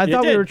 Troy. I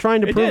thought we did. were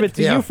trying to It prove did. it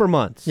to Yeah. you for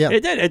months. Yeah.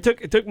 It did.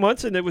 It took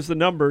months, and it was the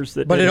numbers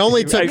that. But did it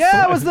only took-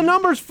 Yeah, it was the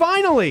numbers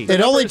finally.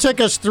 It only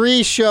took us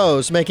 3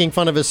 shows making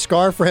fun of his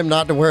scarf for him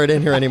not to wear it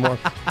in here anymore.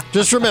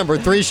 Just remember,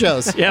 3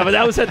 shows. Yeah, but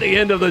that was at the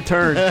end of the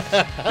turn.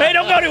 Hey,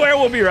 don't go anywhere.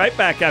 We'll be right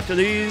back after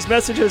these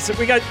messages.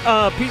 We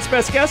got Pete's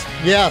best guess.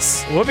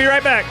 Yes. We'll be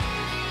right back.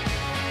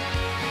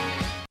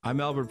 I'm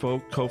Albert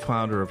Volk,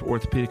 co-founder of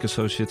Orthopedic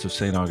Associates of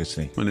St.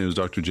 Augustine. My name is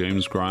Dr.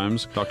 James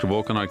Grimes. Dr.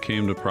 Volk and I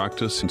came to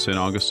practice in St.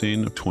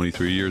 Augustine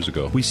 23 years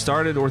ago. We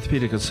started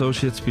Orthopedic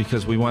Associates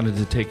because we wanted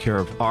to take care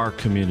of our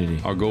community.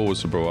 Our goal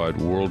was to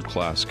provide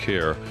world-class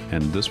care,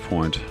 and at this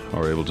point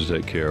are able to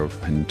take care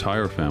of an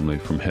entire family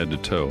from head to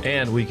toe.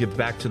 And we give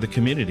back to the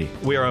community.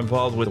 We are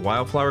involved with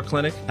Wildflower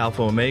Clinic,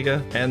 Alpha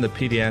Omega, and the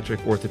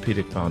Pediatric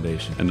Orthopedic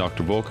Foundation. And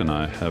Dr. Volk and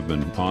I have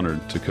been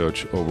honored to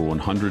coach over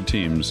 100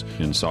 teams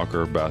in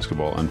soccer,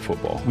 basketball, and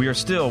football. We are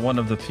still one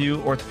of the few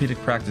orthopedic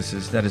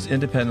practices that is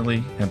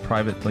independently and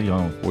privately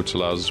owned, which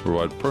allows us to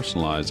provide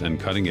personalized and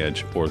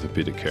cutting-edge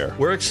orthopedic care.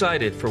 We're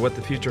excited for what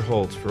the future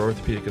holds for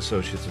Orthopedic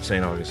Associates of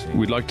St. Augustine.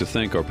 We'd like to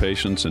thank our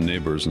patients and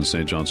neighbors in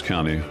St. Johns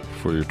County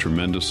for your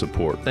tremendous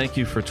support. Thank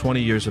you for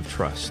 20 years of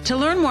trust. To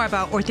learn more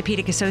about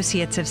Orthopedic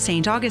Associates of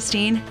St.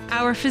 Augustine,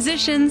 our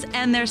physicians,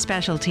 and their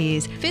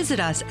specialties, visit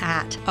us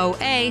at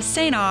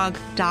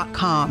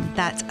oastaug.com.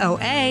 That's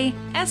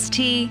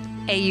oastaug.com.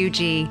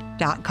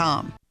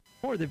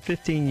 More than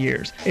 15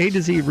 years, A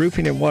to Z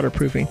Roofing and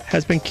Waterproofing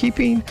has been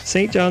keeping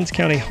St. Johns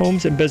County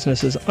homes and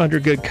businesses under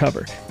good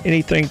cover.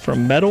 Anything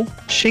from metal,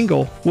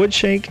 shingle, wood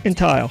shank, and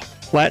tile,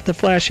 flat to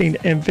flashing,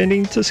 and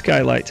venting to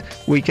skylights,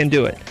 we can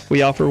do it.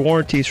 We offer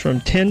warranties from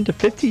 10 to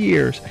 50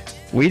 years.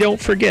 We don't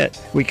forget,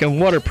 we can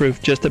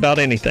waterproof just about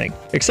anything,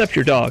 except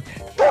your dog.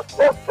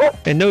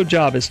 And no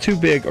job is too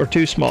big or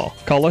too small.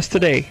 Call us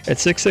today at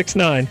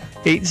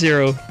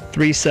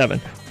 669-8037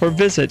 or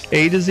visit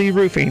A to Z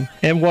Roofing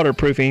and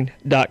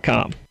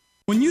Waterproofing.com.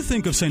 When you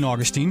think of St.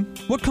 Augustine,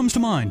 what comes to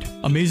mind?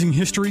 Amazing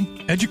history,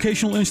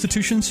 educational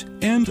institutions,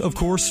 and, of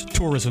course,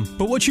 tourism.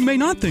 But what you may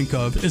not think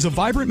of is a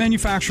vibrant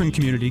manufacturing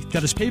community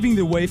that is paving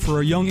the way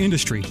for a young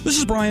industry. This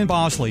is Brian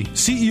Bosley,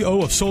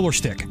 CEO of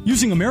SolarStick.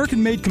 Using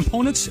American-made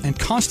components and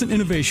constant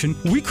innovation,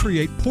 we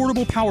create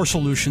portable power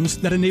solutions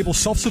that enable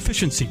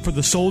self-sufficiency for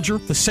the soldier,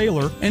 the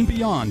sailor, and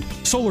beyond.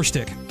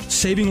 SolarStick,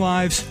 saving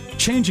lives,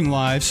 changing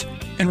lives,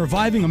 and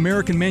reviving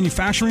American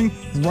manufacturing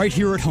right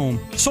here at home.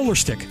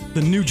 SolarStick,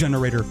 the new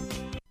generator.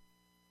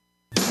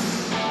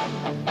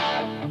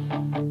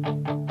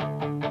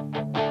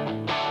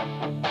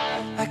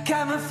 I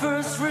got my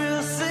first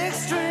real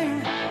six-string,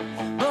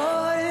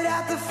 bought it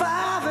at the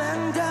 5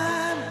 and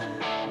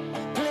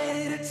dime,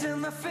 played it till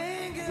my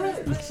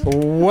fingers.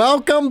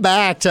 Welcome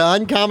back to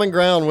Uncommon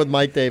Ground with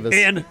Mike Davis.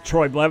 And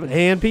Troy Blevins.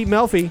 And Pete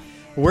Melfi.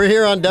 We're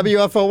here on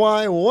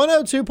WFOY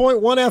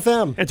 102.1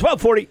 FM. And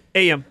 1240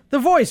 AM. The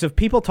voice of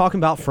people talking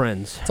about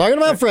friends. Talking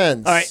about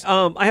friends. All right,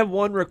 I have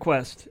one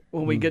request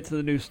when we get to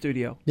the new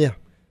studio. Yeah.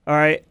 All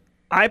right,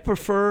 I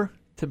prefer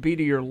to be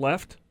to your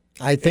left.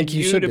 I think and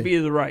you should to be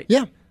to the right.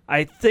 Yeah.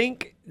 I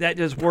think that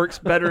just works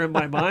better in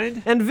my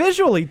mind. And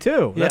visually,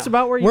 too. Yeah. That's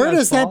about where you Where guys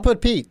does fall. that put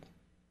Pete?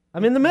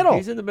 I'm in the middle.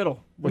 He's in the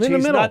middle. Which in the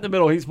he's middle. not in the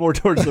middle. He's more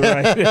towards the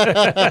right.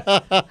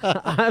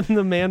 I'm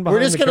the man behind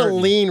We're just the going to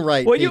curtain. lean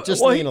right, well, Pete.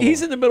 Just lean a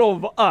he's little. in the middle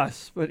of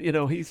us, but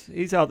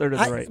he's out there to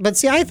the right. But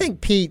see, I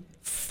think Pete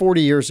 40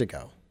 years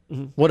ago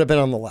would have been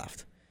on the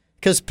left.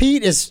 Because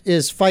Pete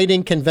is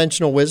fighting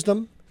conventional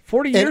wisdom.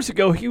 40 years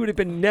ago, he would have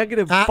been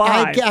 -5.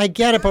 I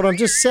get it, but I'm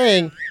just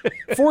saying,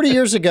 40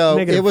 years ago,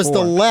 it was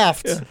the -4.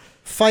 left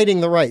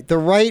fighting the right. The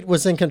right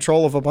was in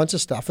control of a bunch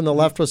of stuff, and the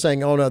left was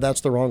saying, oh, no, that's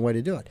the wrong way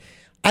to do it.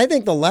 I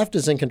think the left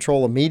is in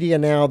control of media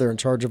now. They're in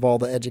charge of all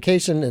the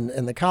education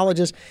and the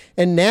colleges.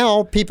 And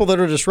now people that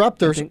are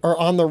disruptors are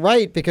on the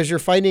right because you're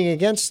fighting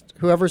against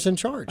whoever's in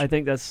charge. I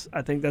think that's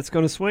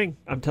going to swing.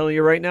 I'm telling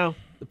you right now.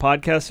 The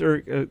podcasts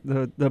are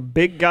the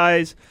big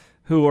guys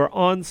who are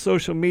on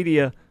social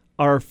media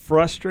are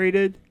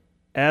frustrated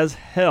as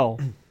hell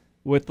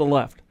with the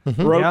left.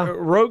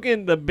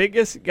 Rogan, the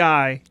biggest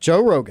guy.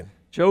 Joe Rogan,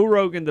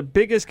 the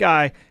biggest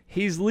guy.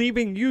 He's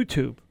leaving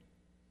YouTube.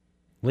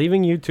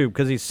 Leaving YouTube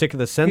because he's sick of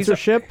the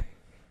censorship.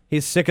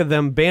 He's sick of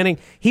them banning.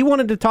 He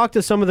wanted to talk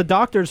to some of the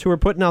doctors who are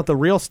putting out the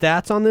real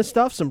stats on this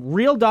stuff, some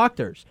real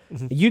doctors.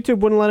 YouTube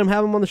wouldn't let him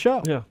have them on the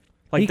show. Yeah.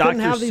 Like He couldn't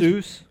Dr. have these-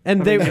 Seuss.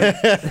 And they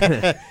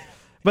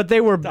but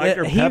they were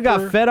Dr. he Pepper.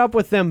 got fed up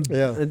with them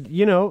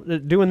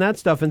doing that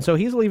stuff, and so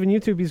he's leaving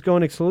YouTube. He's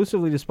going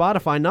exclusively to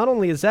Spotify. Not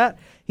only is that,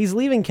 he's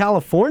leaving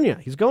California.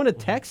 He's going to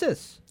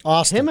Texas.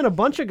 Austin. Him and a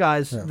bunch of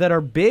guys that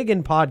are big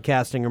in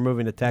podcasting are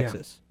moving to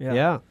Texas.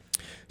 Yeah.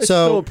 It's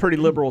So- still a pretty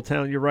liberal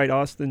town. You're right,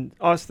 Austin.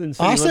 Austin's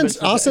Austin's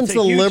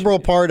the huge, liberal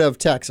part of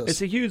Texas.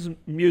 It's a huge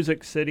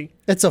music city.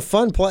 It's a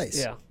fun place.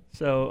 Yeah.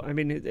 So I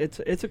mean, it's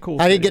a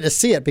cool. I city. didn't get to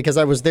see it because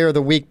I was there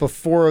the week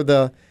before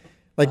the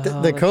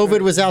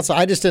COVID was out, so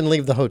I just didn't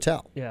leave the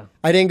hotel. Yeah.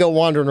 I didn't go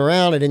wandering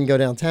around. I didn't go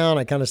downtown.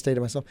 I kind of stayed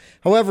to myself.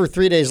 However,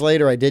 3 days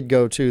later, I did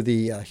go to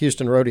the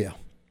Houston Rodeo.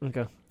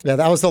 Okay. Yeah,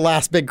 that was the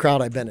last big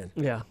crowd I've been in.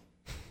 Yeah.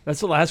 That's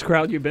the last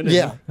crowd you've been in.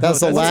 Yeah, that's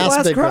the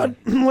last big crowd.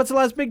 What's the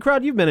last big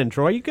crowd you've been in,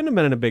 Troy? You couldn't have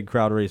been in a big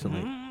crowd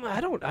recently. I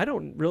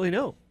don't really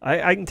know.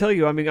 I can tell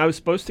you. I mean, I was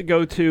supposed to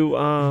go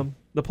to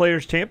the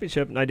Players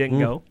Championship, and I didn't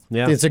go.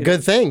 Yeah, it's a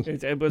good thing.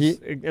 It was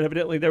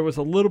evidently there was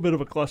a little bit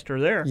of a cluster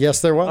there. Yes,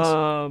 there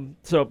was.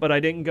 But I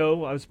didn't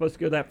go. I was supposed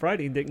to go that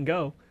Friday and didn't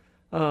go.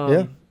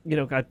 Yeah.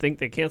 I think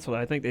they canceled it.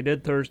 I think they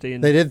did Thursday.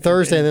 And They did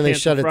Thursday, and then they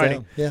canceled shut it Friday.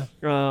 down.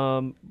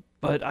 Yeah.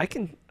 But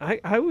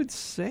I would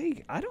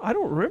say I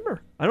don't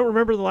remember. I don't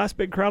remember the last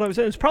big crowd I was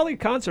in. It's probably a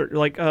concert,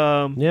 like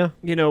Old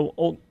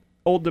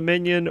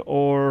Dominion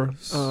or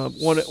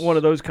one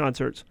of those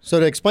concerts. So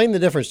to explain the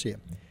difference to you,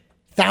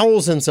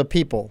 thousands of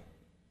people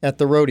at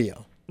the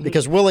rodeo,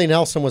 because Willie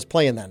Nelson was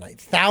playing that night.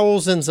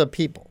 Thousands of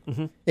people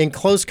in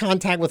close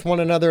contact with one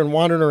another and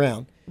wandering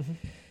around.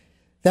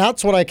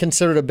 That's what I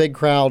considered a big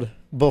crowd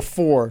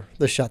before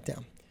the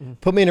shutdown.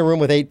 Put me in a room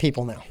with 8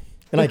 people now,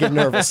 and I get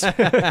nervous.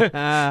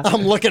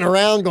 I'm looking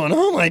around going,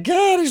 oh, my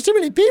God, there's too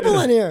many people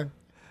in here.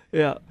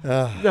 Yeah.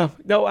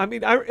 No. I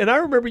mean, I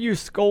remember you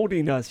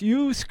scolding us.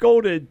 You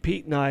scolded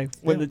Pete and I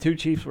when the two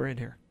Chiefs were in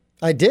here.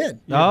 I did.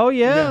 Oh,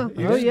 yeah.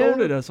 You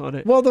scolded us on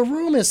it. Well, the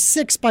room is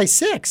 6 by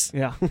 6.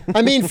 Yeah.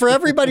 I mean, for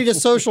everybody to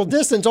social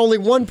distance, only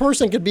one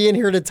person could be in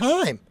here at a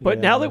time. But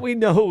now that we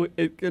know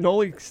it can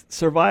only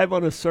survive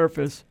on a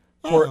surface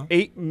for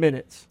 8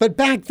 minutes. But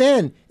back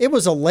then, it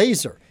was a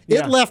laser.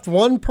 It left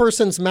one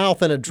person's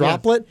mouth in a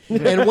droplet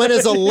and went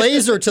as a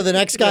laser to the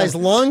next guy's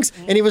lungs,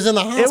 and he was in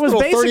the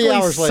hospital 30 hours later. It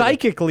was basically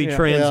psychically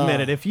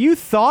transmitted. If you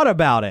thought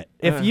about it,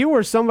 if you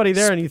were somebody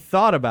there and you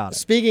thought about it.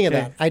 Speaking of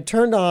that, I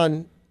turned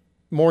on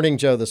Morning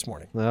Joe this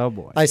morning. Oh,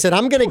 boy. I said,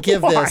 I'm going to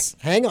give this.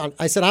 Hang on.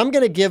 I said, I'm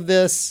going to give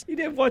this. You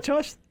didn't watch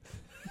us?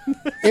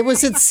 It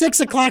was at 6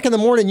 o'clock in the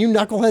morning. You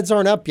knuckleheads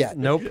aren't up yet.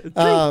 Nope.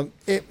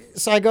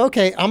 So I go,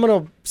 okay, I'm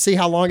going to see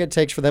how long it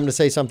takes for them to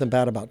say something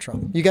bad about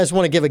Trump. You guys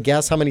want to give a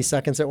guess how many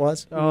seconds it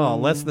was? Oh,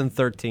 less than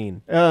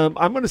 13. I'm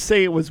going to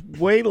say it was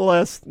way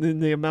less than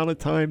the amount of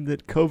time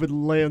that COVID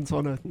lands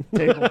on a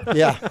table.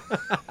 Yeah.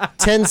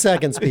 10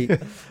 seconds, Pete.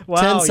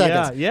 Wow, 10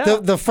 seconds. yeah.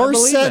 The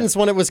first sentence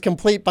when it was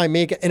complete by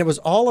Mika, and it was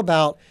all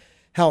about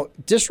how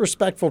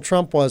disrespectful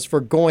Trump was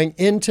for going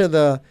into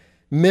the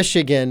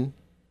Michigan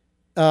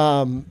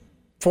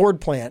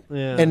Ford plant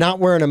and not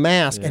wearing a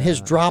mask, and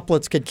his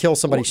droplets could kill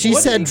somebody. She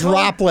said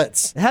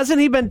droplets. Hasn't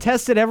he been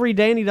tested every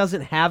day and he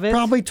doesn't have it?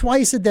 Probably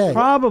twice a day.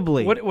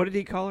 Probably. What did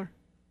he call her?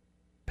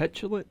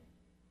 Petulant?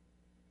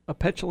 A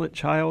petulant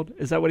child?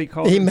 Is that what he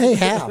called He her? may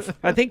have.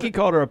 I think he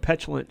called her a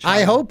petulant child.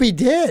 I hope he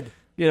did.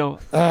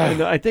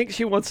 And I think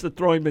she wants to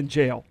throw him in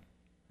jail.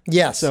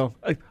 Yes. So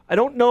I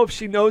don't know if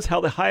she knows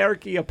how the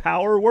hierarchy of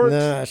power works.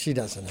 No, she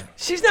doesn't know.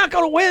 She's not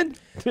going to win.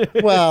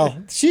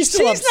 Well, she's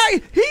still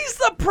He's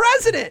the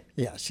president.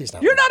 Yeah, she's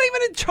not. You're not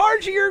even in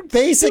charge of your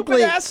basically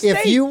stupid-ass state.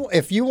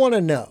 if you want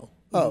to know.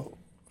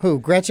 Who?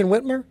 Gretchen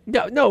Whitmer?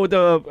 No,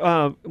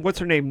 the what's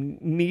her name?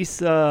 Niece.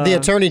 The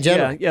Attorney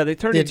General. Yeah, the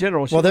Attorney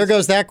General. Well, there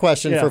goes that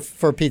question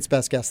for Pete's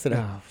best guess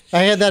today.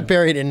 I had that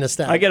buried in the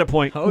stack. I get a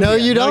point. No,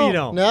 you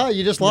don't. No,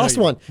 you just lost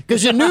one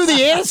because you knew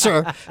the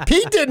answer.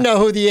 Pete didn't know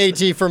who the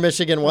AG for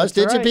Michigan was.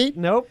 Did you, Pete?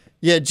 Nope.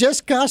 Yeah,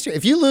 just cost you.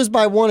 If you lose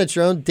by one, it's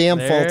your own damn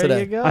fault today. There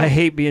you go. I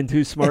hate being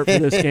too smart for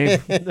this game.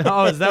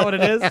 Oh, is that what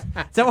it is? Is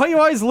that why you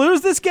always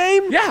lose this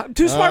game? Yeah, I'm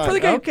too smart for the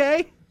game.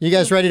 Okay. You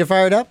guys ready to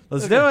fire it up?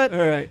 Let's do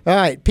it. All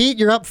right, Pete,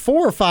 you're up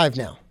 4 or 5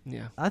 now.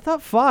 Yeah. I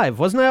thought 5.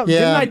 Wasn't I? Yeah.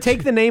 Didn't I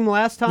take the name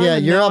last time? Yeah,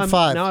 and you're now up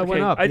 5. Now I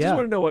went up. I just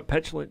want to know what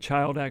petulant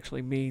child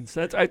actually means.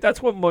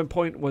 That's what my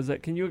point was.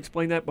 That can you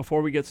explain that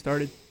before we get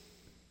started?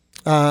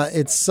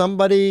 It's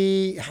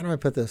somebody. How do I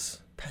put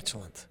this?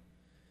 Petulant.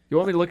 You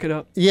want me to look it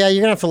up? Yeah,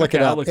 you're gonna have to look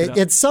it I'll up. look it up.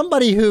 It's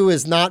somebody who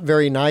is not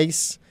very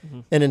nice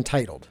and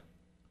entitled.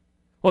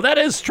 Well, that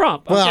is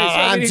Trump. Well, Okay, so,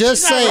 I I'm mean,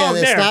 just she's not wrong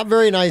saying it's there. not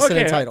very nice and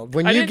Okay, entitled.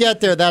 When I you didn't-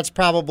 get there, that's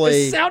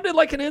probably. It sounded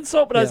like an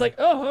insult, but I was Yeah. like,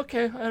 oh,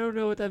 okay. I don't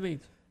know what that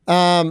means.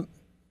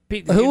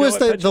 Pete, do Who you know was what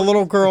the petulant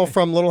little means? girl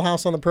from Little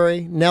House on the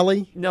Prairie?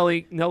 Nellie?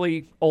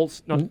 Nellie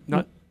Olsen.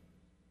 Not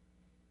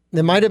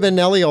It might have been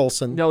Nellie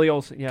Olson. Nellie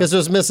Olsen, yeah. Because it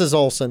was Mrs.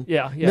 Olson.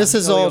 Yeah.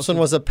 Mrs. Nellie Olson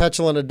was a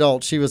petulant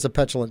adult. She was a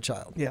petulant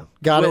child. Yeah.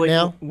 Got Willie, it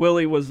now?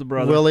 Willie was the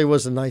brother. Willie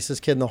was the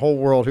nicest kid in the whole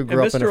world who And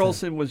grew up in a Mr. family.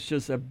 Olsen was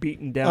just a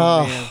beaten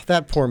down man. Oh,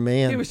 that poor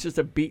man. He was just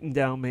a beaten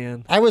down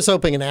man. I was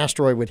hoping an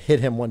asteroid would hit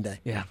him one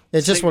day. Yeah.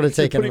 It just would have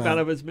taken put him him out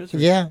of his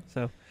misery. Yeah.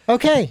 So.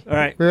 Okay. All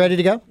right. We ready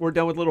to go? We're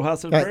done with Little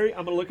House on the All right. Prairie.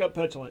 I'm going to look up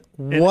petulant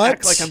and What?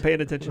 act like I'm paying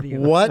attention to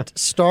you. What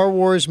Star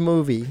Wars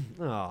movie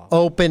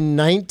opened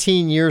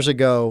 19 years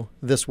ago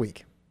this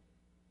week?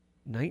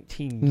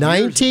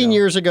 19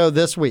 years ago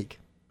this week.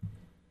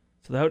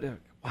 So that would,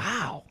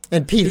 wow.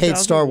 And Pete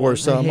hates Star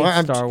Wars, so I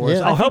hate Star Wars.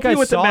 yeah. I'll help you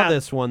with the saw math.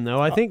 this one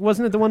though. I think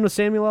wasn't it the one with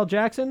Samuel L.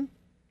 Jackson?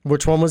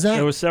 Which one was that?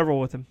 There was several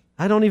with him.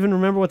 I don't even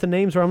remember what the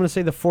names were. I'm going to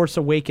say The Force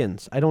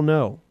Awakens. I don't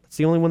know. It's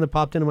the only one that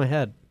popped into my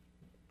head.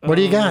 What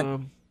do you got?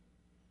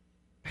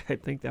 I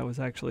think that was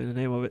actually the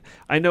name of it.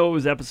 I know it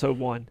was episode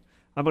 1.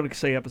 I'm going to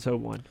say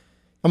episode 1.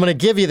 I'm going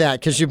to give you that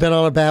because you've been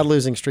on a bad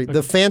losing streak.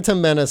 The Phantom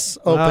Menace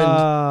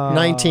opened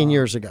 19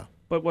 years ago.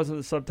 But wasn't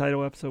the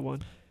subtitle episode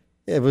 1?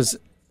 It was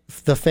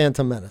The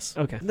Phantom Menace.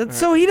 Okay.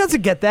 So he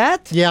doesn't get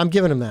that. Yeah, I'm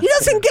giving him that. He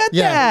doesn't get that.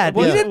 Yeah. He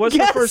Yeah. didn't What's the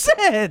guess first-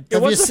 it.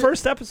 It was you the se-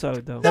 first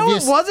episode, though. No,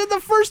 it wasn't. The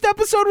first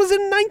episode was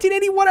in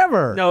 1980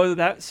 whatever. No,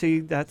 that's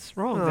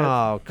wrong.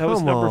 Oh, that was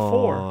come number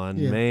 4. on,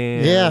 Yeah.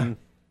 man. Yeah.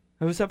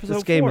 It was episode 4.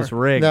 This game is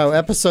rigged. No,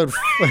 episode.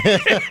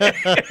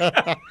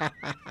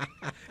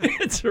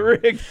 It's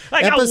rigged.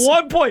 I got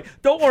 1 point.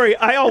 Don't worry.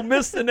 I'll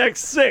miss the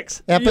next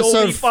 6.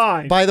 You'll be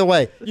fine. By the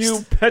way.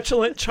 You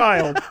petulant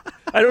child.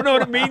 I don't know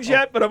what it means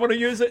yet, but I'm going to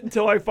use it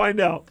until I find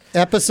out.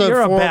 Episode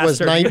 4 was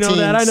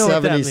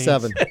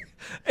 1977.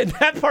 And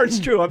that part's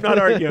true. I'm not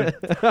arguing.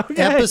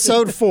 Okay.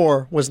 Episode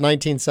 4 was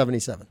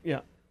 1977.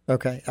 Yeah.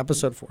 Okay,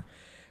 episode 4.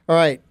 All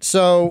right,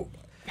 so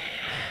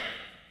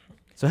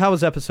how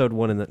was episode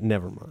 1 in the?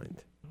 Never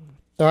mind.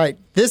 All right,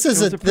 this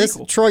is this.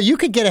 Troy, you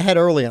could get ahead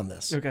early on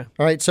this. Okay.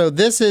 All right, so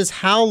this is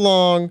how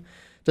long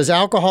does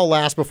alcohol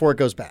last before it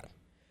goes bad?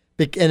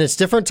 And it's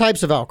different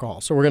types of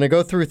alcohol. So we're going to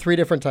go through 3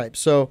 different types.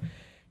 So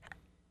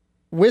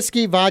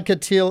whiskey, vodka,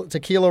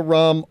 tequila,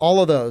 rum,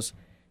 all of those.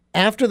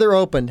 After they're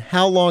opened,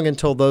 how long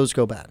until those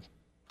go bad?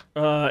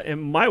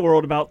 In my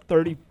world, about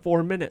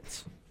 34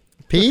 minutes.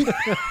 Pete?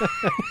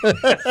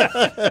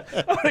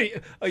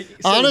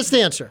 Honest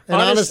answer.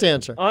 Honest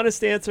answer.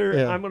 Honest answer.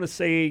 Yeah. I'm going to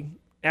say,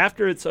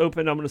 after it's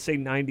open, I'm going to say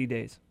 90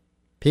 days.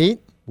 Pete?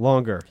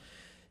 Longer.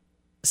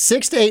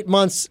 6 to 8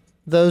 months,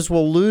 those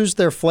will lose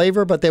their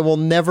flavor, but they will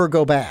never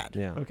go bad.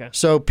 Yeah. Okay.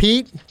 So,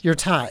 Pete, you're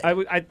tied.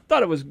 I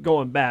thought it was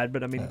going bad,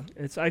 but I mean,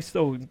 I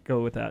still would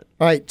go with that.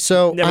 All right,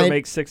 so Never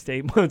make 6 to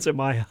 8 months at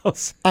my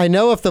house. I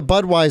know if the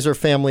Budweiser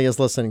family is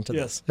listening to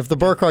Yes. this. If the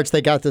Burkharts,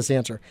 they got this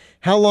answer.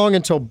 How long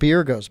until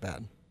beer goes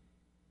bad?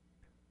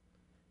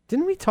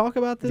 Didn't we talk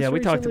about this? Yeah, we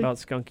talked recently? about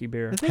skunky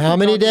beer. How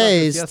many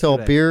days till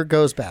beer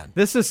goes bad?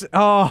 This is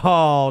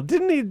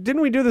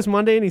didn't we do this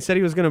Monday and he said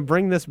he was going to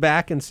bring this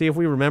back and see if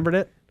we remembered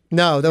it?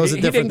 No, that was a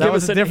different. That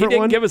was a different He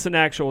one. didn't give us an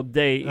actual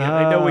date.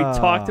 I know we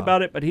talked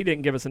about it, but he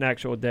didn't give us an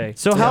actual day.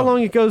 So how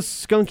long it goes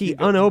skunky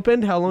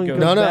unopened? How long it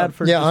goes bad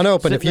for? Yeah,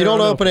 unopened. If sitting you there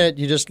don't open unopened?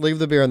 it, you just leave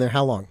the beer in there.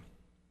 How long?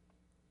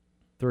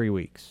 3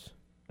 weeks.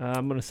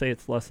 I'm going to say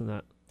it's less than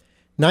that.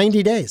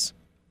 90 days.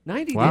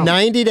 90 Wow. days.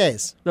 90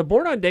 days. The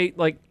born on date,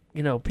 like,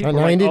 people are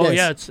 90 like, oh,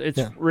 days. yeah,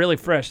 it's really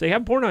fresh. They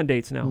have born on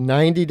dates now.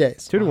 90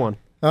 days. 2 to 1.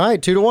 All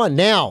right, 2 to 1.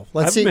 Now,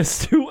 let's I've see.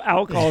 missed 2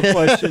 alcohol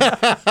questions.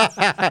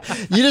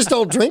 You just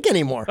don't drink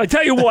anymore. I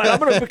tell you what, I'm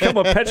going to become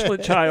a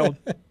petulant child.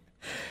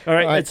 All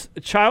right, it's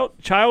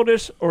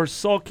childish or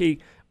sulky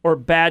or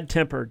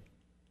bad-tempered.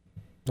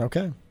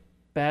 Okay.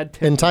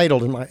 Bad-tempered.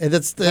 Entitled in my.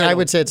 I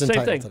would say it's Same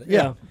entitled. thing, Today.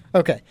 Yeah.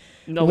 Okay.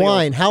 No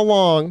wine. How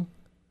long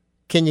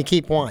can you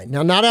keep wine?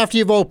 Now, not after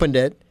you've opened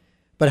it,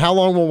 but how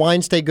long will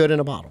wine stay good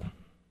in a bottle?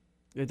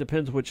 It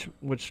depends which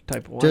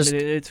type of wine. Just-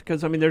 It's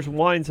because, there's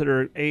wines that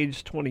are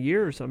aged 20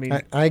 years.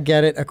 I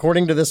get it.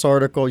 According to this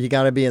article, you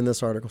got to be in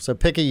this article. So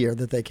pick a year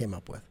that they came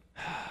up with.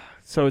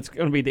 So it's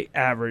going to be the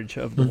average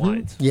of the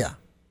wines. Yeah.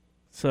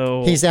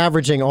 So He's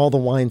averaging all the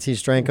wines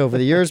he's drank over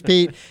the years,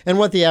 Pete, and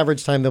what the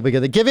average time they'll be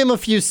good. Give him a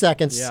few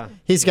seconds. Yeah.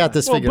 He's got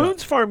this figured out.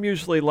 Boone's Farm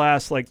usually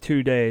lasts like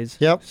 2 days.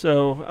 Yep.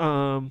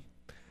 So,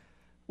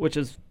 which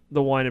is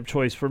the wine of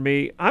choice for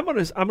me. I'm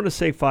gonna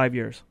say 5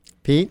 years.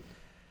 Pete?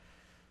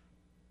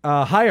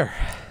 Higher.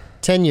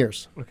 10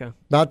 years. Okay.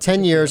 About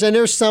 10 years. And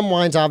there's some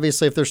wines,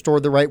 obviously, if they're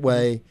stored the right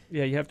way.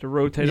 Yeah, you have to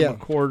rotate them a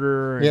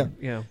quarter. And,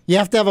 yeah. You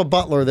have to have a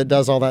butler that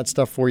does all that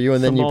stuff for you,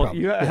 and then you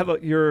probably. You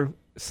have your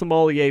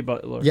sommelier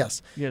butler.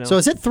 Yes. So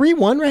is it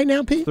 3-1 right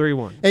now, Pete?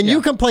 3-1. And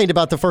you complained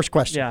about the first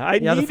question.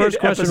 Yeah, the first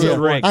question was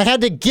rigged. I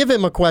had to give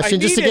him a question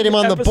just to get him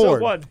on the episode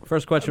board. 1.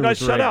 First question I'm was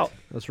not shut rigged. out.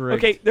 That's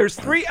rigged. Okay, there's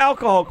 3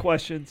 alcohol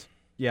questions.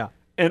 Yeah.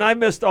 And I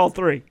missed all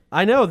 3.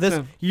 I know this.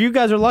 So- You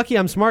guys are lucky.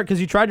 I'm smart because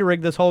you tried to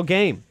rig this whole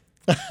game.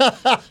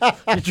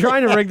 You're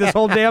trying to rig this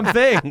whole damn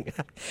thing.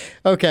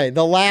 Okay,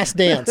 the last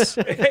dance.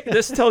 Hey,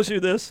 this tells you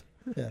this,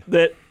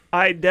 that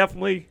I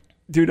definitely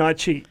do not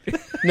cheat.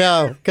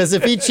 No, because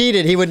if he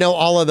cheated, he would know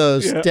all of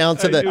those down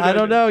to the. I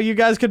don't know. You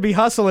guys could be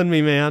hustling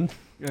me, man.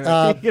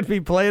 You could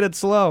be playing it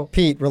slow.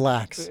 Pete,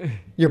 relax.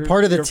 You're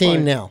part of the team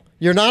fine. now.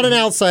 You're not an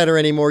outsider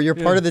anymore. You're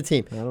part of the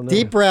team.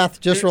 Deep breath.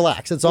 Just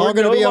relax. It's all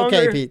going to be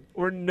okay, Pete.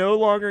 We're no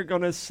longer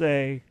going to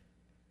say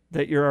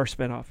that you're our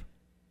spinoff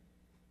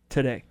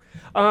today.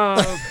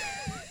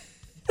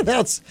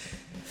 That's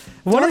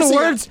one of Darcy, the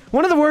words.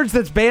 One of the words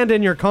that's banned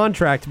in your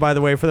contract, by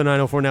the way, for the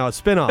 904 now is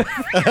spinoff.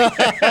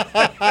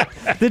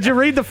 Did you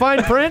read the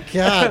fine print?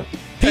 God.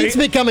 Pete's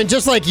becoming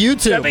just like you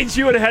two. That means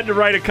you would have had to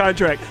write a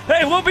contract.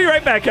 Hey, we'll be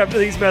right back after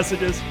these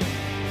messages.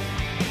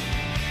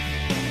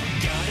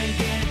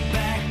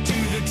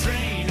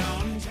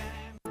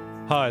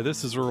 Hi,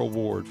 this is Earl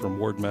Ward from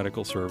Ward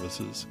Medical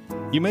Services.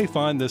 You may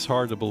find this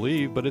hard to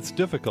believe, but it's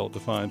difficult to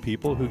find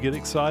people who get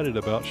excited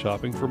about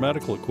shopping for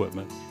medical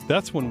equipment.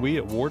 That's when we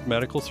at Ward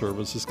Medical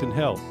Services can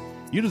help.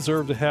 You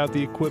deserve to have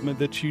the equipment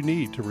that you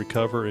need to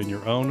recover in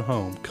your own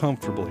home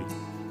comfortably.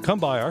 Come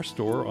by our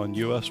store on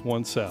US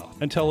 1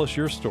 South and tell us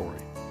your story.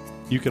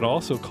 You can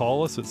also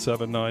call us at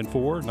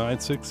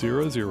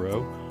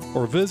 794-9600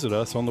 or visit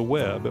us on the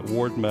web at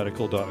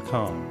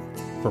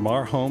wardmedical.com. From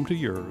our home to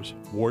yours,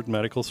 Ward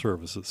Medical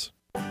Services.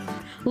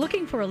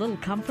 Looking for a little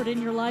comfort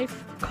in your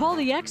life? Call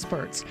the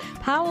experts,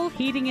 Powell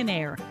Heating and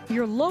Air,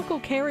 your local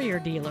Carrier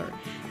dealer.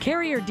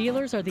 Carrier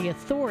dealers are the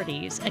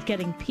authorities at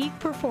getting peak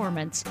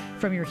performance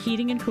from your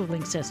heating and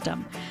cooling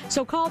system.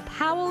 So call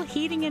Powell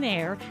Heating and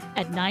Air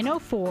at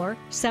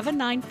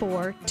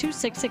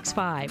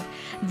 904-794-2665.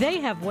 They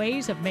have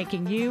ways of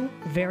making you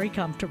very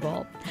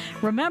comfortable.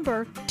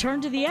 Remember, turn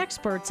to the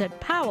experts at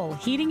Powell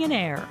Heating and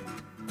Air.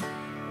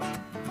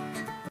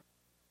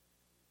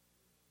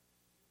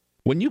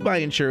 When you buy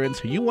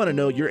insurance, you want to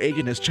know your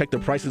agent has checked the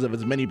prices of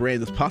as many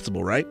brands as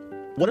possible, right?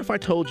 What if I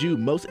told you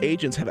most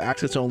agents have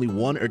access to only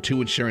 1 or 2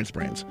 insurance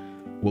brands?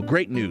 Well,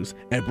 great news.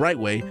 At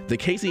Brightway, the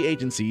Casey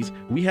agencies,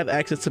 we have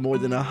access to more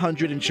than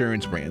 100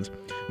 insurance brands.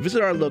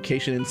 Visit our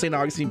location in St.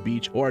 Augustine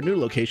Beach or our new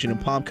location in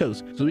Palm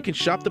Coast so we can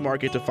shop the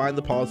market to find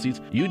the policies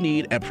you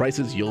need at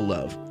prices you'll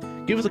love.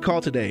 Give us a call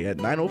today at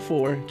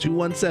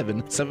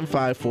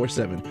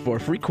 904-217-7547 for a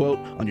free quote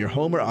on your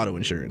home or auto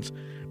insurance.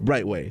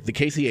 Brightway, the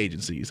Casey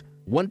agencies.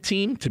 One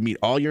team to meet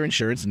all your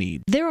insurance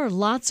needs. There are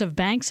lots of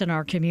banks in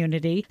our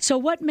community, so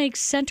what makes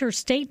Center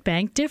State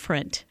Bank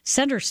different?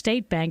 Center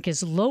State Bank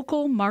is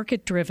local,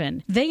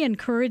 market-driven. They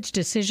encourage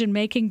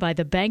decision-making by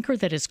the banker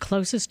that is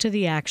closest to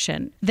the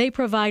action. They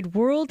provide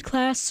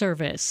world-class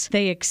service.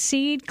 They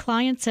exceed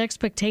clients'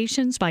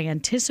 expectations by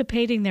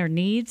anticipating their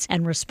needs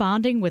and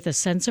responding with a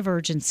sense of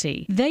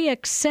urgency. They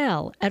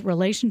excel at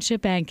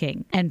relationship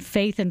banking, and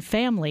faith and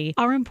family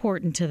are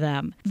important to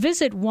them.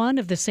 Visit one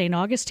of the St.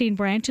 Augustine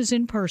branches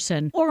in person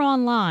or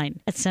online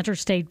at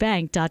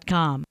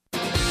centerstatebank.com.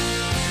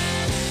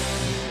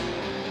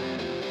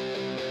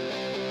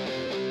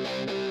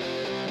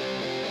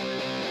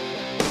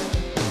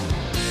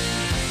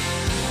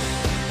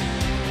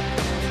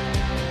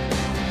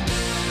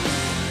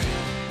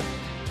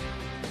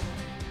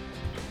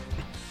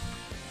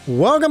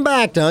 Welcome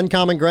back to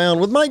Uncommon Ground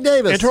with Mike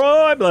Davis. And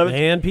Troy Blevins.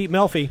 And Pete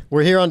Melfi.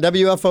 We're here on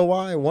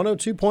WFOY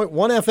 102.1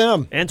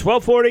 FM. And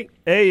 1240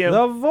 AM.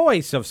 The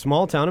voice of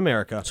small town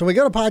America. So we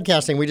go to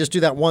podcasting, we just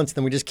do that once,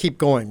 then we just keep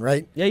going,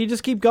 right? Yeah, you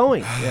just keep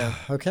going. Yeah.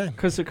 Okay.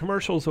 Because the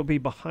commercials will be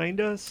behind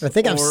us. I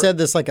think I've said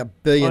this like a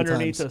billion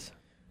underneath times. us.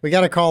 We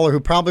got a caller who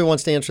probably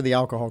wants to answer the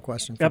alcohol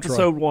question. For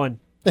Episode Troy.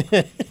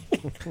 1.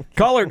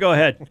 Caller, go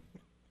ahead.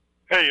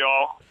 Hey,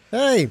 y'all.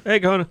 Hey. Hey,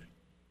 Gona.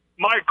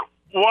 Mike,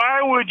 why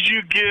would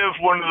you give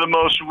one of the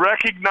most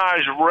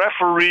recognized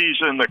referees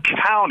in the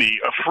county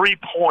a free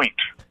point?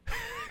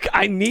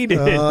 I needed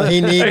it.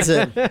 He needs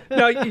it.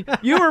 No,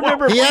 you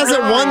remember. He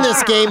hasn't won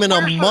this game in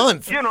a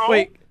month. You know,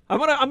 Wait, I'm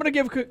gonna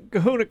give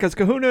Kahuna, because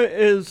Kahuna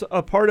is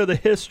a part of the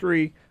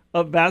history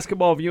of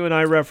basketball of you and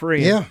I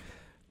refereeing. Yeah.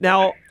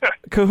 Now,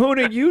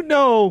 Kahuna, you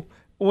know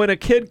when a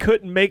kid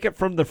couldn't make it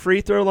from the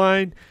free throw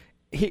line,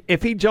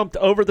 if he jumped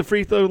over the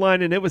free throw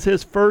line and it was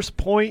his first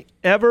point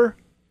ever,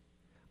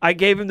 I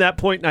gave him that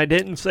point and I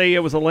didn't say it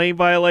was a lane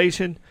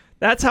violation.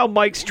 That's how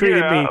Mike's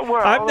treated me.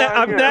 Well, I'm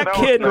that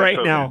kid right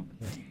okay. now.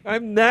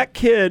 I'm that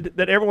kid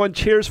that everyone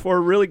cheers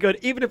for really good,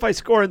 even if I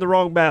score in the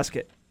wrong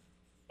basket.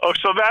 Oh,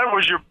 so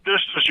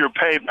this was your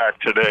payback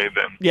today,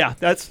 then? Yeah,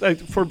 that's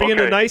for being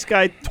a nice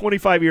guy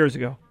 25 years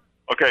ago.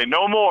 Okay,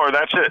 no more.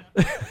 That's it.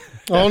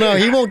 Oh, no,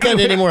 he won't get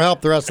any more help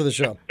the rest of the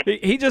show.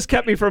 He just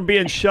kept me from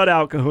being shut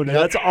out, Kahuna.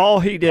 That's all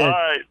he did. All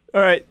right.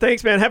 All right.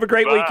 Thanks, man. Have a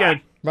great weekend.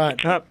 Right.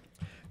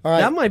 All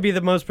right. That might be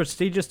the most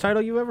prestigious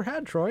title you ever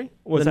had, Troy.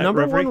 Was the that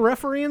number referee? one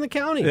referee in the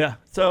county. Yeah.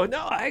 So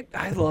no, I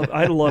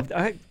loved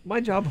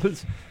my job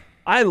was,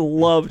 I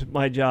loved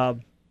my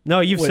job.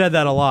 No, you've said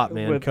that a lot,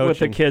 man. With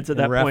coaching the kids at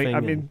that and point. I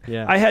reffing mean,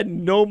 and- I had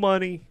no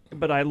money,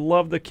 but I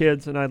loved the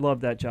kids and I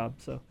loved that job.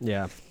 So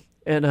yeah.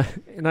 And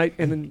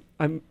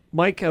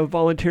Mike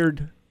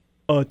volunteered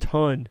a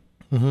ton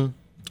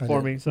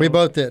for me. So We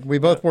both did. We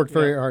both worked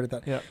very hard at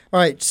that. Yeah. All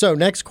right, so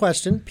next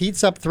question.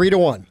 Pete's up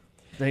 3-1.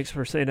 Thanks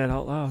for saying that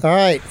out loud. All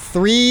right,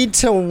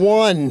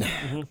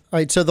 3-1. All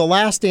right, so The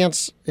Last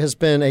Dance has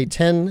been a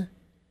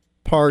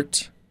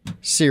 10-part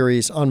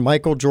series on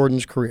Michael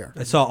Jordan's career.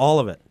 I saw all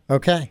of it.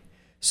 Okay.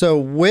 So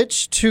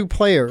which two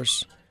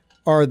players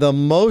are the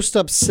most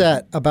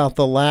upset about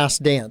The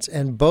Last Dance?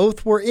 And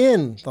both were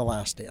in The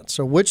Last Dance.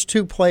 So which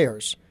two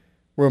players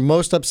were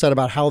most upset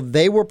about how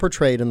they were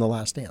portrayed in The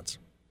Last Dance?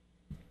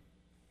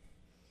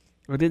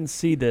 I didn't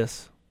see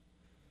this.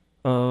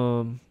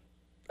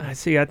 I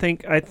see. I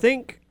think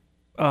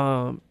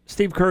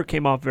Steve Kerr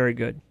came off very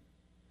good.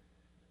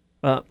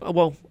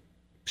 Well,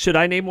 should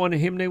I name one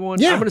and him name one?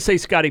 Yeah. I'm going to say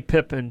Scottie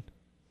Pippen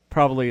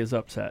probably is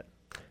upset.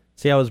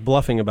 See, I was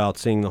bluffing about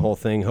seeing the whole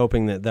thing,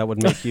 hoping that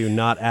would make you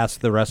not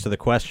ask the rest of the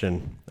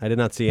question. I did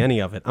not see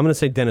any of it. I'm going to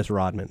say Dennis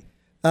Rodman.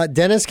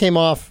 Dennis came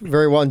off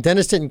very well, and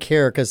Dennis didn't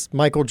care because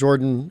Michael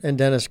Jordan and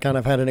Dennis kind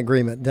of had an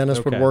agreement.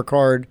 Dennis would work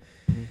hard.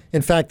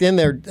 In fact, in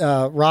there,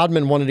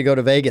 Rodman wanted to go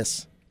to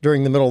Vegas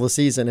during the middle of the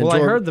season. And Well, I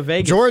heard the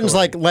Vegas Jordan's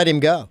story. like, let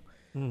him go.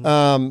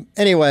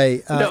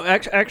 Anyway. No,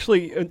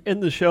 actually,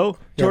 in the show,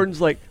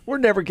 Jordan's like, we're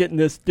never getting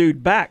this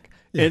dude back.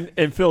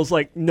 And Phil's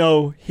like,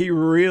 no, he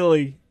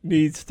really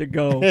needs to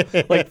go.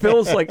 Like,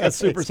 Phil's like a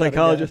super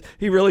psychologist.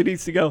 He really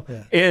needs to go.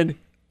 Yeah. And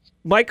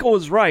Michael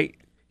was right.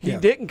 He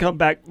didn't come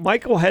back.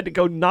 Michael had to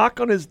go knock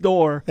on his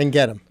door. And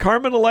get him.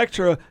 Carmen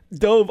Electra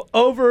dove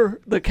over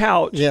the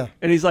couch. Yeah.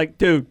 And he's like,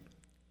 dude,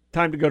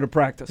 time to go to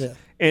practice. Yeah.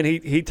 and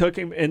he took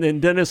him, and then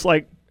Dennis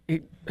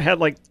he had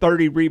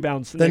 30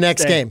 rebounds the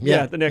next day. game.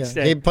 Yeah, the next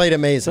day. He played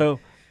amazing.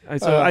 So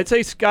I'd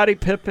say Scottie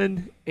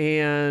Pippen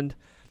and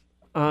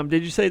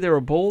did you say there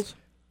were Bulls?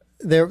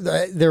 There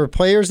were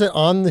players that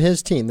on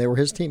his team. They were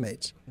his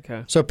teammates.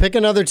 Okay. So pick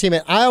another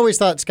teammate. I always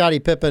thought Scottie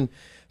Pippen,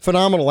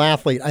 phenomenal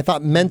athlete. I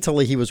thought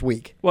mentally he was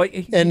weak. Well,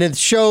 and the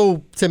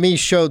show to me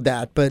showed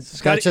that. But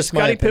that's just my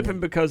Scottie opinion. Pippen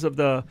because of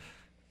the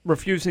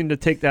refusing to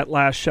take that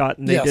last shot,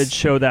 and they did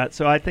show that.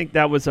 So I think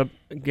that was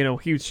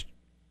he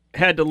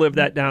had to live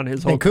that down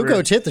his whole and career.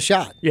 Kukoc hit the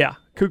shot. Yeah,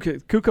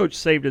 Kukoc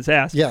saved his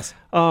ass. Yes.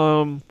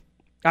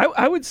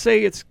 I would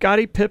say it's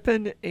Scottie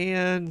Pippen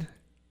and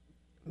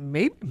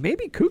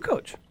maybe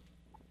Kukoc.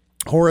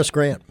 Horace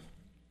Grant.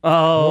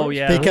 Oh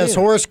yeah, because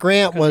Horace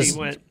Grant was.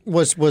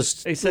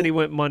 They said he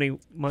went money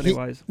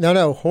wise.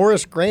 No.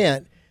 Horace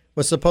Grant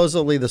was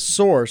supposedly the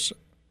source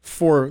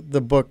for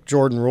the book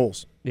Jordan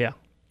Rules. Yeah.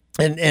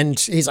 And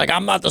he's like,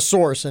 I'm not the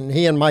source. And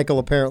he and Michael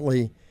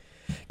apparently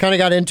kind of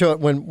got into it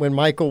when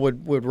Michael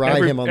would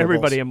ride him on the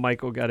everybody Bulls. and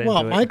Michael got into it.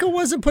 Well, Michael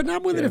wasn't putting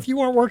up with it if you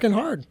weren't working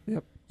hard.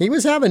 Yep. He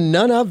was having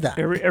none of that.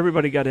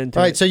 Everybody got into it.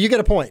 All right, so you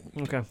get a point.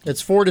 Okay.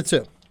 It's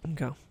 4-2.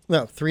 Okay.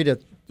 No,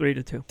 3-2.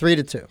 3-2.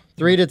 3-2.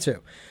 3-2.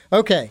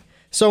 Okay.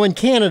 So in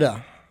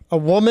Canada, a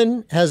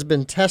woman has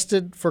been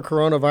tested for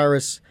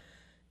coronavirus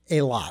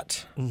a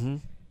lot. Mm-hmm.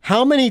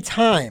 How many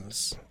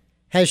times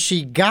has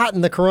she gotten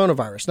the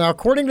coronavirus? Now,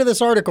 according to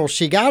this article,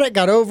 she got it,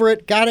 got over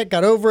it, got it,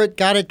 got over it,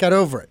 got it, got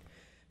over it.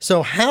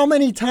 So how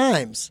many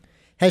times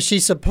has she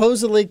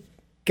supposedly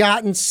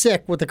gotten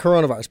sick with the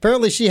coronavirus?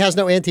 Apparently, she has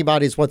no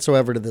antibodies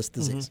whatsoever to this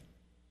disease.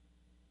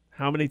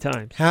 Mm-hmm. How many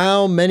times?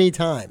 How many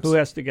times? Who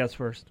has to guess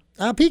first?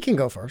 Pete can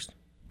go first.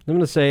 I'm going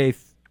to say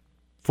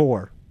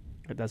 4.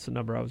 That's the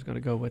number I was going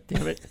to go with.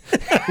 Damn it!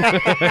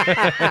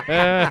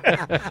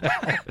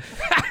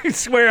 I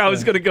swear I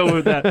was going to go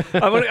with that.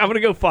 I'm going to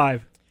go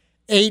 5.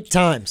 8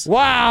 times.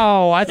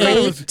 Wow, I thought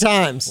 8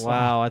 times.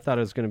 Wow, I thought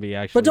it was going to be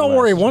actually. But don't less.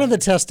 worry, one of the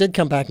tests did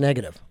come back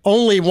negative.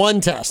 Only one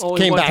test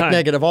came back time.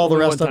 negative. All the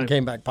Only rest one of them time.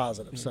 came back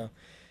positive. So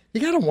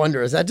you got to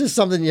wonder, is that just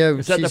something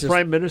Is that the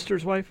Prime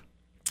Minister's wife?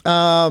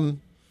 I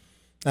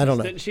don't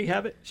know. Didn't she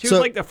have it? She So-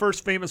 was like the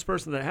first famous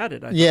person that had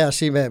it. I thought. Yeah,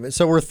 she may have it.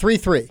 So we're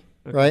 3-3,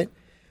 right?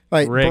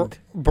 Right. Rigged.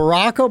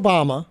 Barack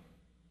Obama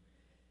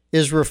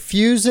is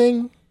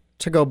refusing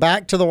to go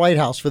back to the White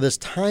House for this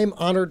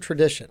time-honored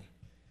tradition.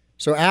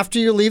 So after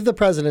you leave the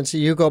presidency,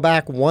 you go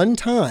back one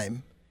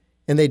time,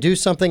 and they do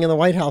something in the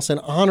White House in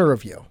honor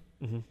of you.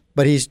 Mm-hmm.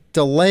 But he's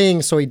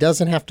delaying so he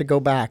doesn't have to go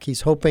back.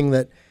 He's hoping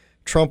that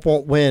Trump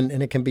won't win,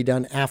 and it can be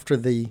done after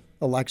the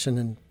election,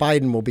 and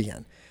Biden will be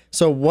in.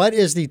 So what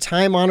is the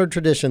time-honored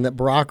tradition that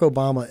Barack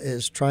Obama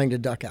is trying to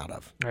duck out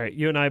of? All right,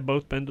 you and I have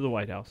both been to the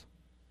White House.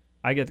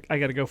 I got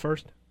to go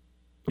first.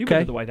 You've Okay.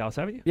 been to the White House,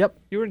 haven't you? Yep.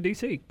 You were in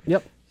D.C.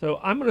 Yep. So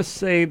I'm going to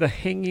say the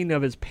hanging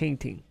of his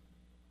painting.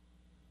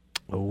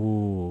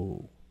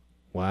 Ooh,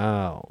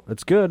 wow,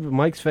 that's good.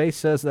 Mike's face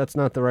says that's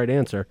not the right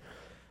answer.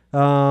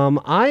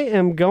 I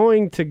am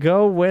going to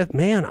go with,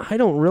 man, I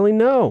don't really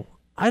know.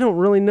 I don't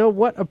really know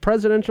what a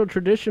presidential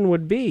tradition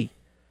would be.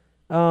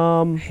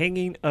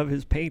 Hanging of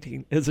his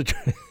painting is a.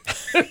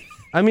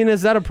 I mean,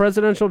 is that a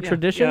presidential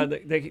tradition?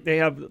 Yeah, they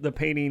have the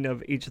painting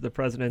of each of the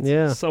presidents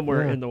Yeah,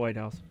 somewhere yeah. in the White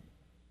House.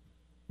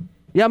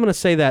 Yeah, I'm going to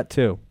say that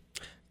too.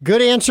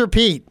 Good answer,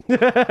 Pete.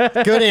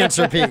 Good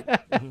answer, Pete.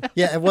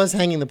 Yeah, it was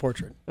hanging the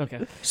portrait.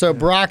 Okay. So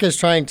Barack is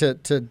trying to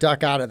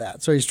duck out of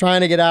that. So he's trying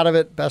to get out of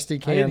it best he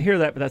can. I didn't hear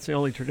that, but that's the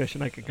only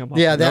tradition I could come up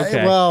Yeah, with. that,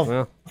 Okay.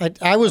 well,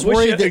 I was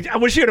worried that. I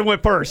wish you'd have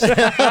went first.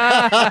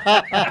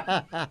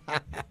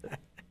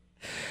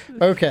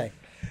 Okay,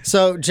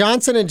 so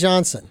Johnson &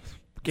 Johnson,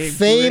 Game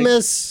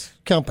famous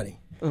company,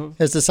 Uh-huh.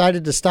 has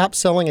decided to stop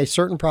selling a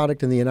certain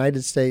product in the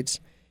United States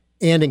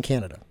and in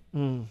Canada.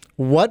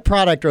 What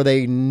product are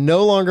they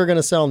no longer going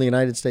to sell in the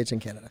United States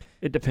and Canada?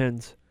 It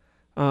depends.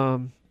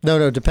 No,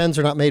 Depends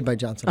are not made by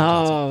Johnson &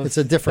 Johnson. It's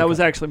a different That was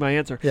company. actually my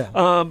answer.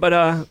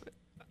 Yeah.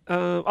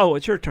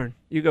 It's your turn.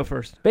 You go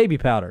first. Baby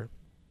powder.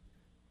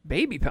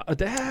 Baby powder.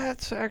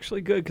 That's actually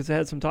good because it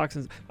had some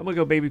toxins. I'm going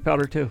to go baby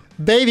powder too.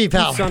 Baby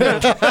powder.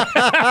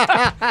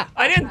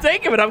 I didn't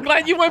think of it. I'm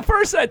glad you went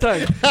first that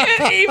time.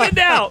 It evened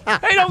out.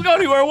 Hey, don't go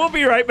anywhere. We'll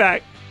be right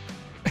back.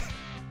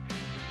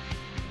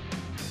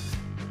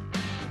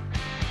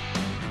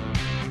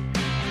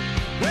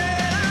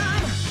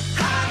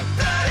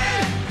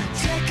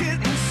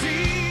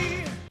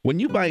 When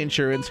you buy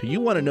insurance,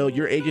 you want to know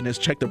your agent has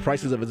checked the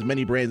prices of as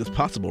many brands as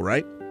possible,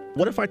 right?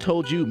 What if I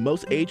told you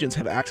most agents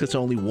have access to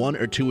only 1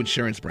 or 2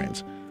 insurance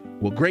brands?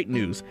 Well, great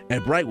news.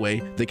 At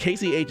Brightway, the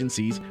Casey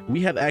agencies, we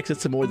have access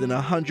to more than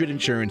 100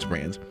 insurance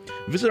brands.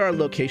 Visit our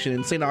location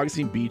in St.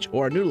 Augustine Beach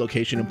or our new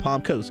location in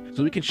Palm Coast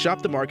so we can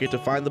shop the market to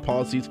find the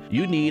policies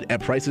you need at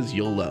prices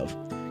you'll love.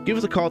 Give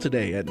us a call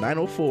today at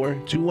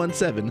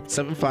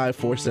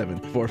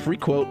 904-217-7547 for a free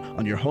quote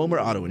on your home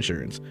or auto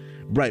insurance.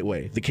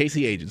 Brightway, the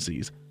Casey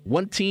agencies.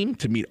 One team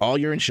to meet all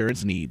your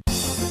insurance needs.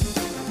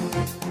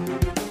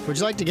 Would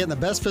you like to get in the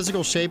best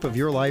physical shape of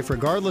your life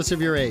regardless of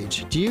your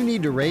age? Do you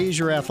need to raise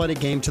your athletic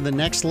game to the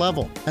next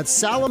level? At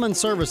Salomon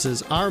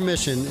Services, our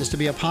mission is to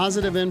be a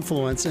positive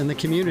influence in the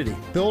community,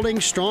 building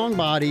strong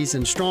bodies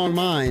and strong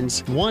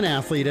minds, one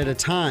athlete at a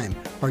time.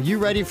 Are you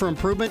ready for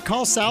improvement?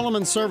 Call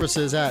Salomon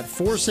Services at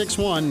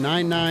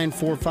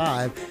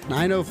 461-9945,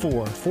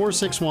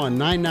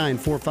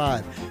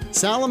 904-461-9945.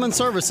 Salomon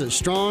Services,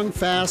 strong,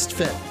 fast,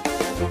 fit.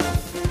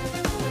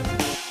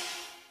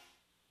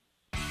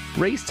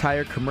 Ray's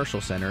Tire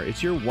Commercial Center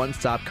is your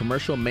one-stop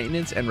commercial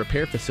maintenance and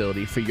repair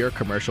facility for your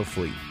commercial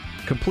fleet.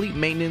 Complete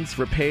maintenance,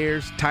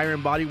 repairs, tire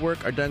and body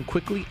work are done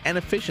quickly and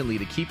efficiently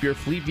to keep your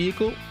fleet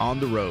vehicle on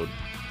the road.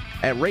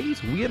 At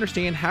Ray's, we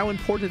understand how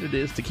important it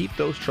is to keep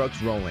those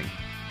trucks rolling.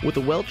 With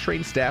a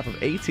well-trained staff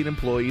of 18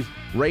 employees,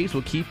 Ray's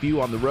will keep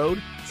you on the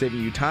road,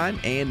 saving you time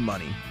and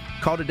money.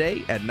 Call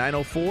today at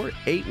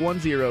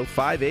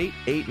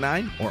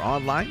 904-810-5889 or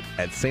online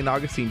at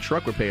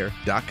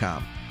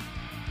staugustineTruckRepair.com.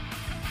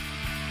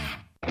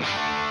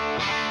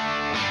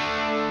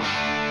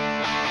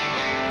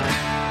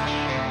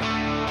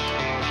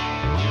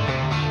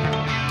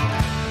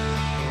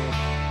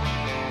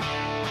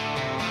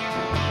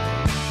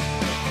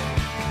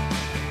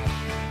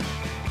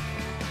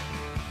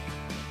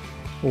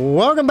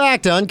 Welcome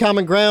back to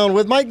Uncommon Ground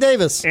with Mike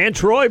Davis. And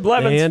Troy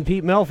Blevins. And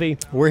Pete Melfi.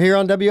 We're here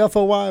on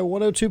WFOY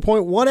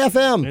 102.1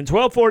 FM. And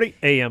 1240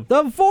 AM.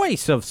 The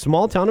voice of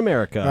small-town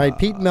America. All right,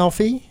 Pete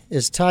Melfi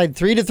is tied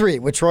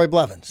 3-3 with Troy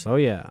Blevins. Oh,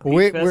 yeah.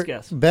 Pete's best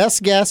guess.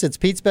 Best guess. It's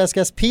Pete's best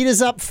guess. Pete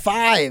is up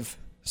 5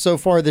 so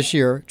far this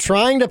year,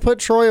 trying to put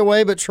Troy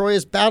away, but Troy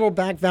has battled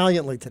back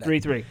valiantly today.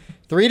 3-3.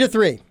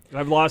 3-3.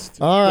 I've lost.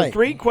 All right. The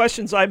 3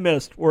 questions I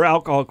missed were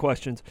alcohol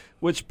questions,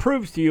 which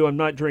proves to you I'm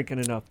not drinking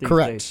enough these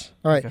Correct. days.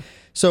 All right. Okay.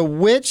 So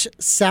which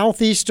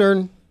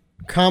Southeastern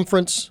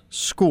Conference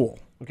school?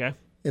 Okay.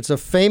 It's a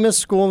famous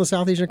school in the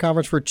Southeastern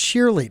Conference for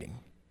cheerleading.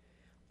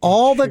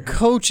 All the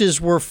coaches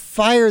were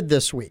fired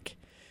this week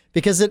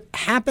because it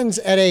happens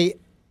at a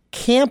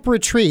camp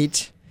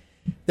retreat.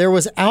 There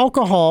was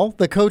alcohol.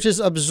 The coaches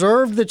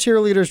observed the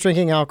cheerleaders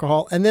drinking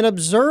alcohol and then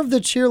observed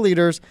the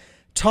cheerleaders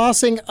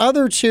tossing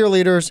other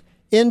cheerleaders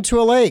into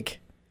a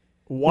lake.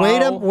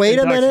 Wait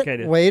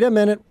a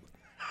minute.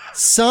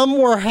 Some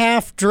were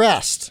half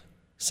dressed.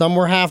 Some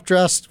were half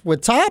dressed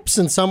with tops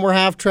and some were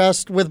half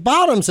dressed with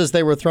bottoms as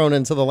they were thrown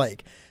into the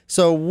lake.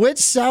 So which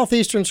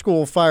Southeastern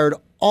school fired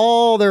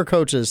all their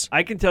coaches?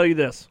 I can tell you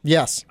this.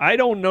 Yes. I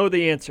don't know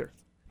the answer.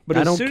 But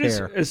I as don't soon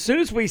care. as soon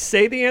as we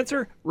say the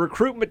answer,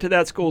 recruitment to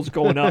that school is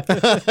going up.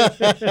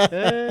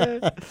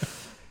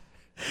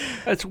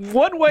 That's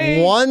one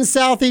way. One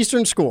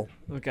Southeastern school.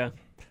 Okay.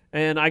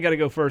 And I got to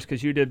go first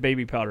because you did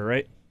baby powder,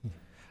 right?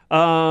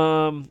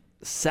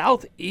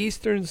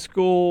 Southeastern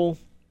school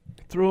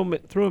threw him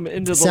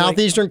into the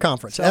Southeastern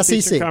Conference,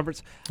 Southeastern SEC.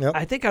 Conference. Yep.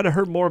 I think I'd have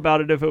heard more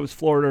about it if it was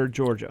Florida or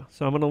Georgia.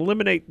 So I'm going to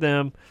eliminate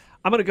them.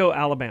 I'm going to go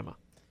Alabama.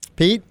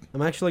 Pete?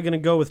 I'm actually going to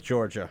go with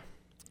Georgia.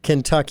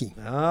 Kentucky.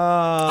 Oh.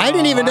 I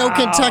didn't even know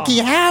Kentucky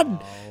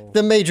had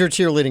the major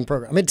cheerleading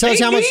program. It tells They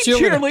you how much need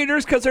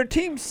cheerleaders because their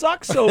team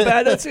sucks so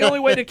bad. That's the only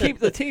way to keep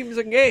the teams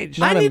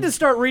engaged. I need to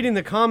start reading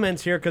the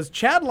comments here because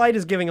Chad Light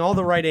is giving all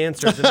the right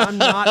answers, and I'm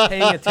not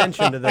paying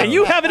attention to them. And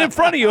you have it in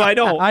front of you. I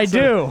don't. I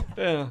do.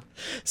 Yeah.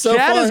 So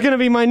Chad far- is going to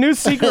be my new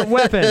secret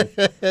weapon.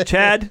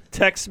 Chad,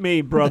 text me,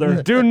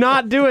 brother. Do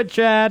not do it,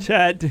 Chad.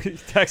 Chad,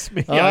 text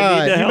me. All I right. need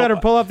to You help. better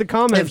pull up the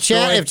comments.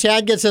 If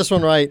Chad gets this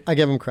one right, I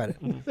give him credit.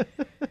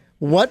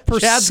 What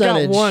Chad's got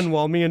percentage? one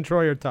while me and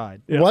Troy are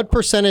tied. What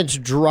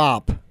percentage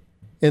drop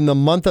in the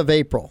month of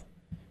April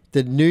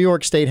did New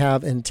York State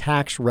have in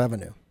tax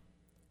revenue?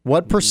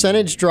 What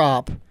percentage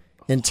drop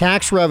in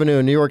tax revenue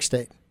in New York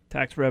State?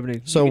 Tax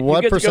revenue. So you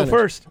what get percentage? To go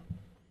first.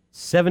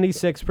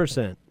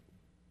 76%.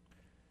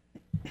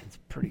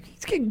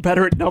 He's getting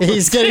better at numbers.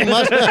 He's getting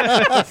much.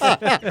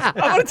 I'm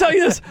going to tell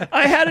you this.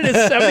 I had it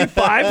at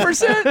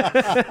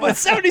 75%, but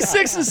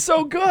 76 is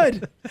so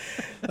good.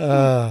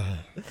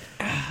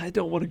 I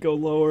don't want to go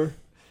lower,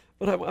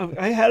 but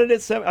I had it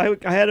at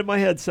I had in my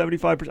head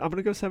 75%. I'm going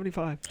to go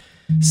 75.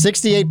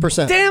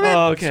 68%. Damn it.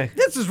 Oh, okay.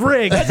 This is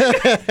rigged. That's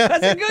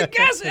a good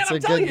guess. That's I'm a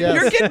telling good you,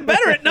 guess. you're getting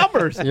better at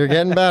numbers. You're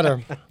getting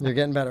better. You're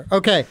getting better.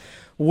 Okay.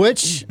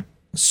 Which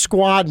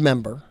squad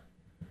member,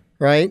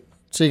 right?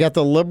 So you got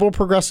the liberal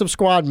progressive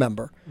squad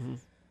member,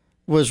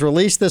 was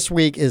released this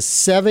week, is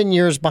 7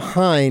 years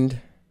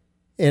behind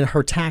in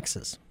her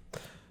taxes.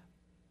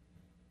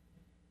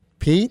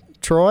 Pete,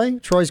 Troy?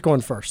 Troy's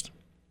going first.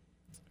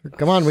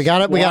 Come on, we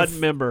got it. Squad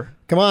member.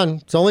 Come on.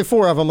 It's only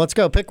 4 of them. Let's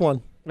go. Pick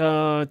one.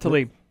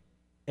 Talib.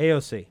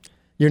 AOC.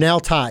 You're now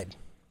tied.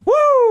 Woo!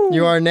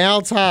 You are now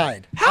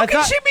tied. How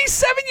can she be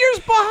 7 years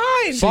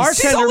behind? She's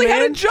Bartender, only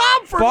had a man.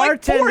 job for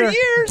like 4 years.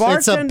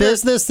 It's a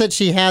business that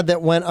she had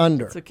that went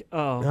under.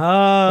 Oh.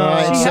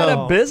 right, She had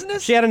so- a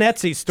business? She had an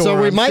Etsy store. So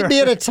we I'm might sure. be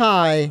at a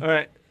tie. All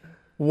right.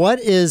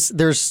 What is,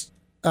 there's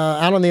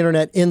out on the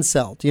internet,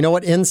 incel. Do you know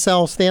what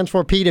incel stands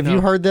for? Pete, have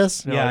you heard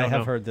this? Yeah, I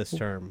have heard this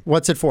term.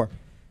 What's it for?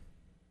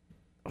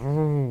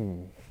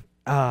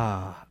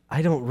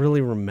 I don't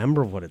really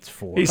remember what it's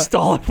for. He's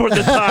stalling for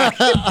the time.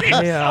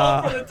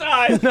 Yeah. For the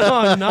time. No,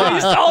 I'm not.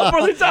 He's stalling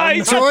for the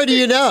time. Troy, do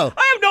you know?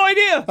 I have no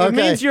idea. It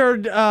means you're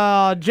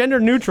gender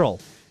neutral.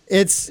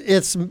 It's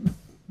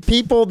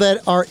people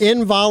that are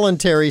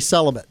involuntary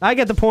celibate. I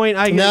get the point.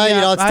 No, you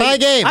know, it's tie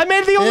game. I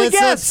made the only It's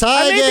guess. a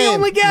tie I made game. the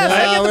only guess. No, I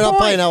get the we're not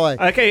point. playing that way.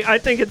 Okay, I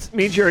think it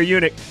means you're a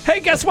eunuch. Hey,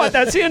 guess what?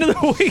 That's the end of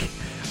the week.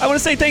 I want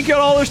to say thank you to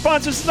all our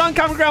sponsors. This is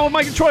Uncommon Ground with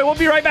Mike and Troy. We'll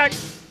be right back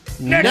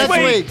next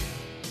week.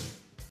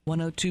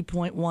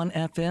 102.1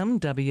 FM,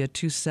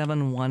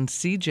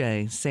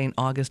 W271CJ, St.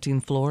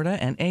 Augustine, Florida,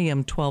 and AM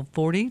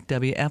 1240,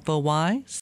 WFOY.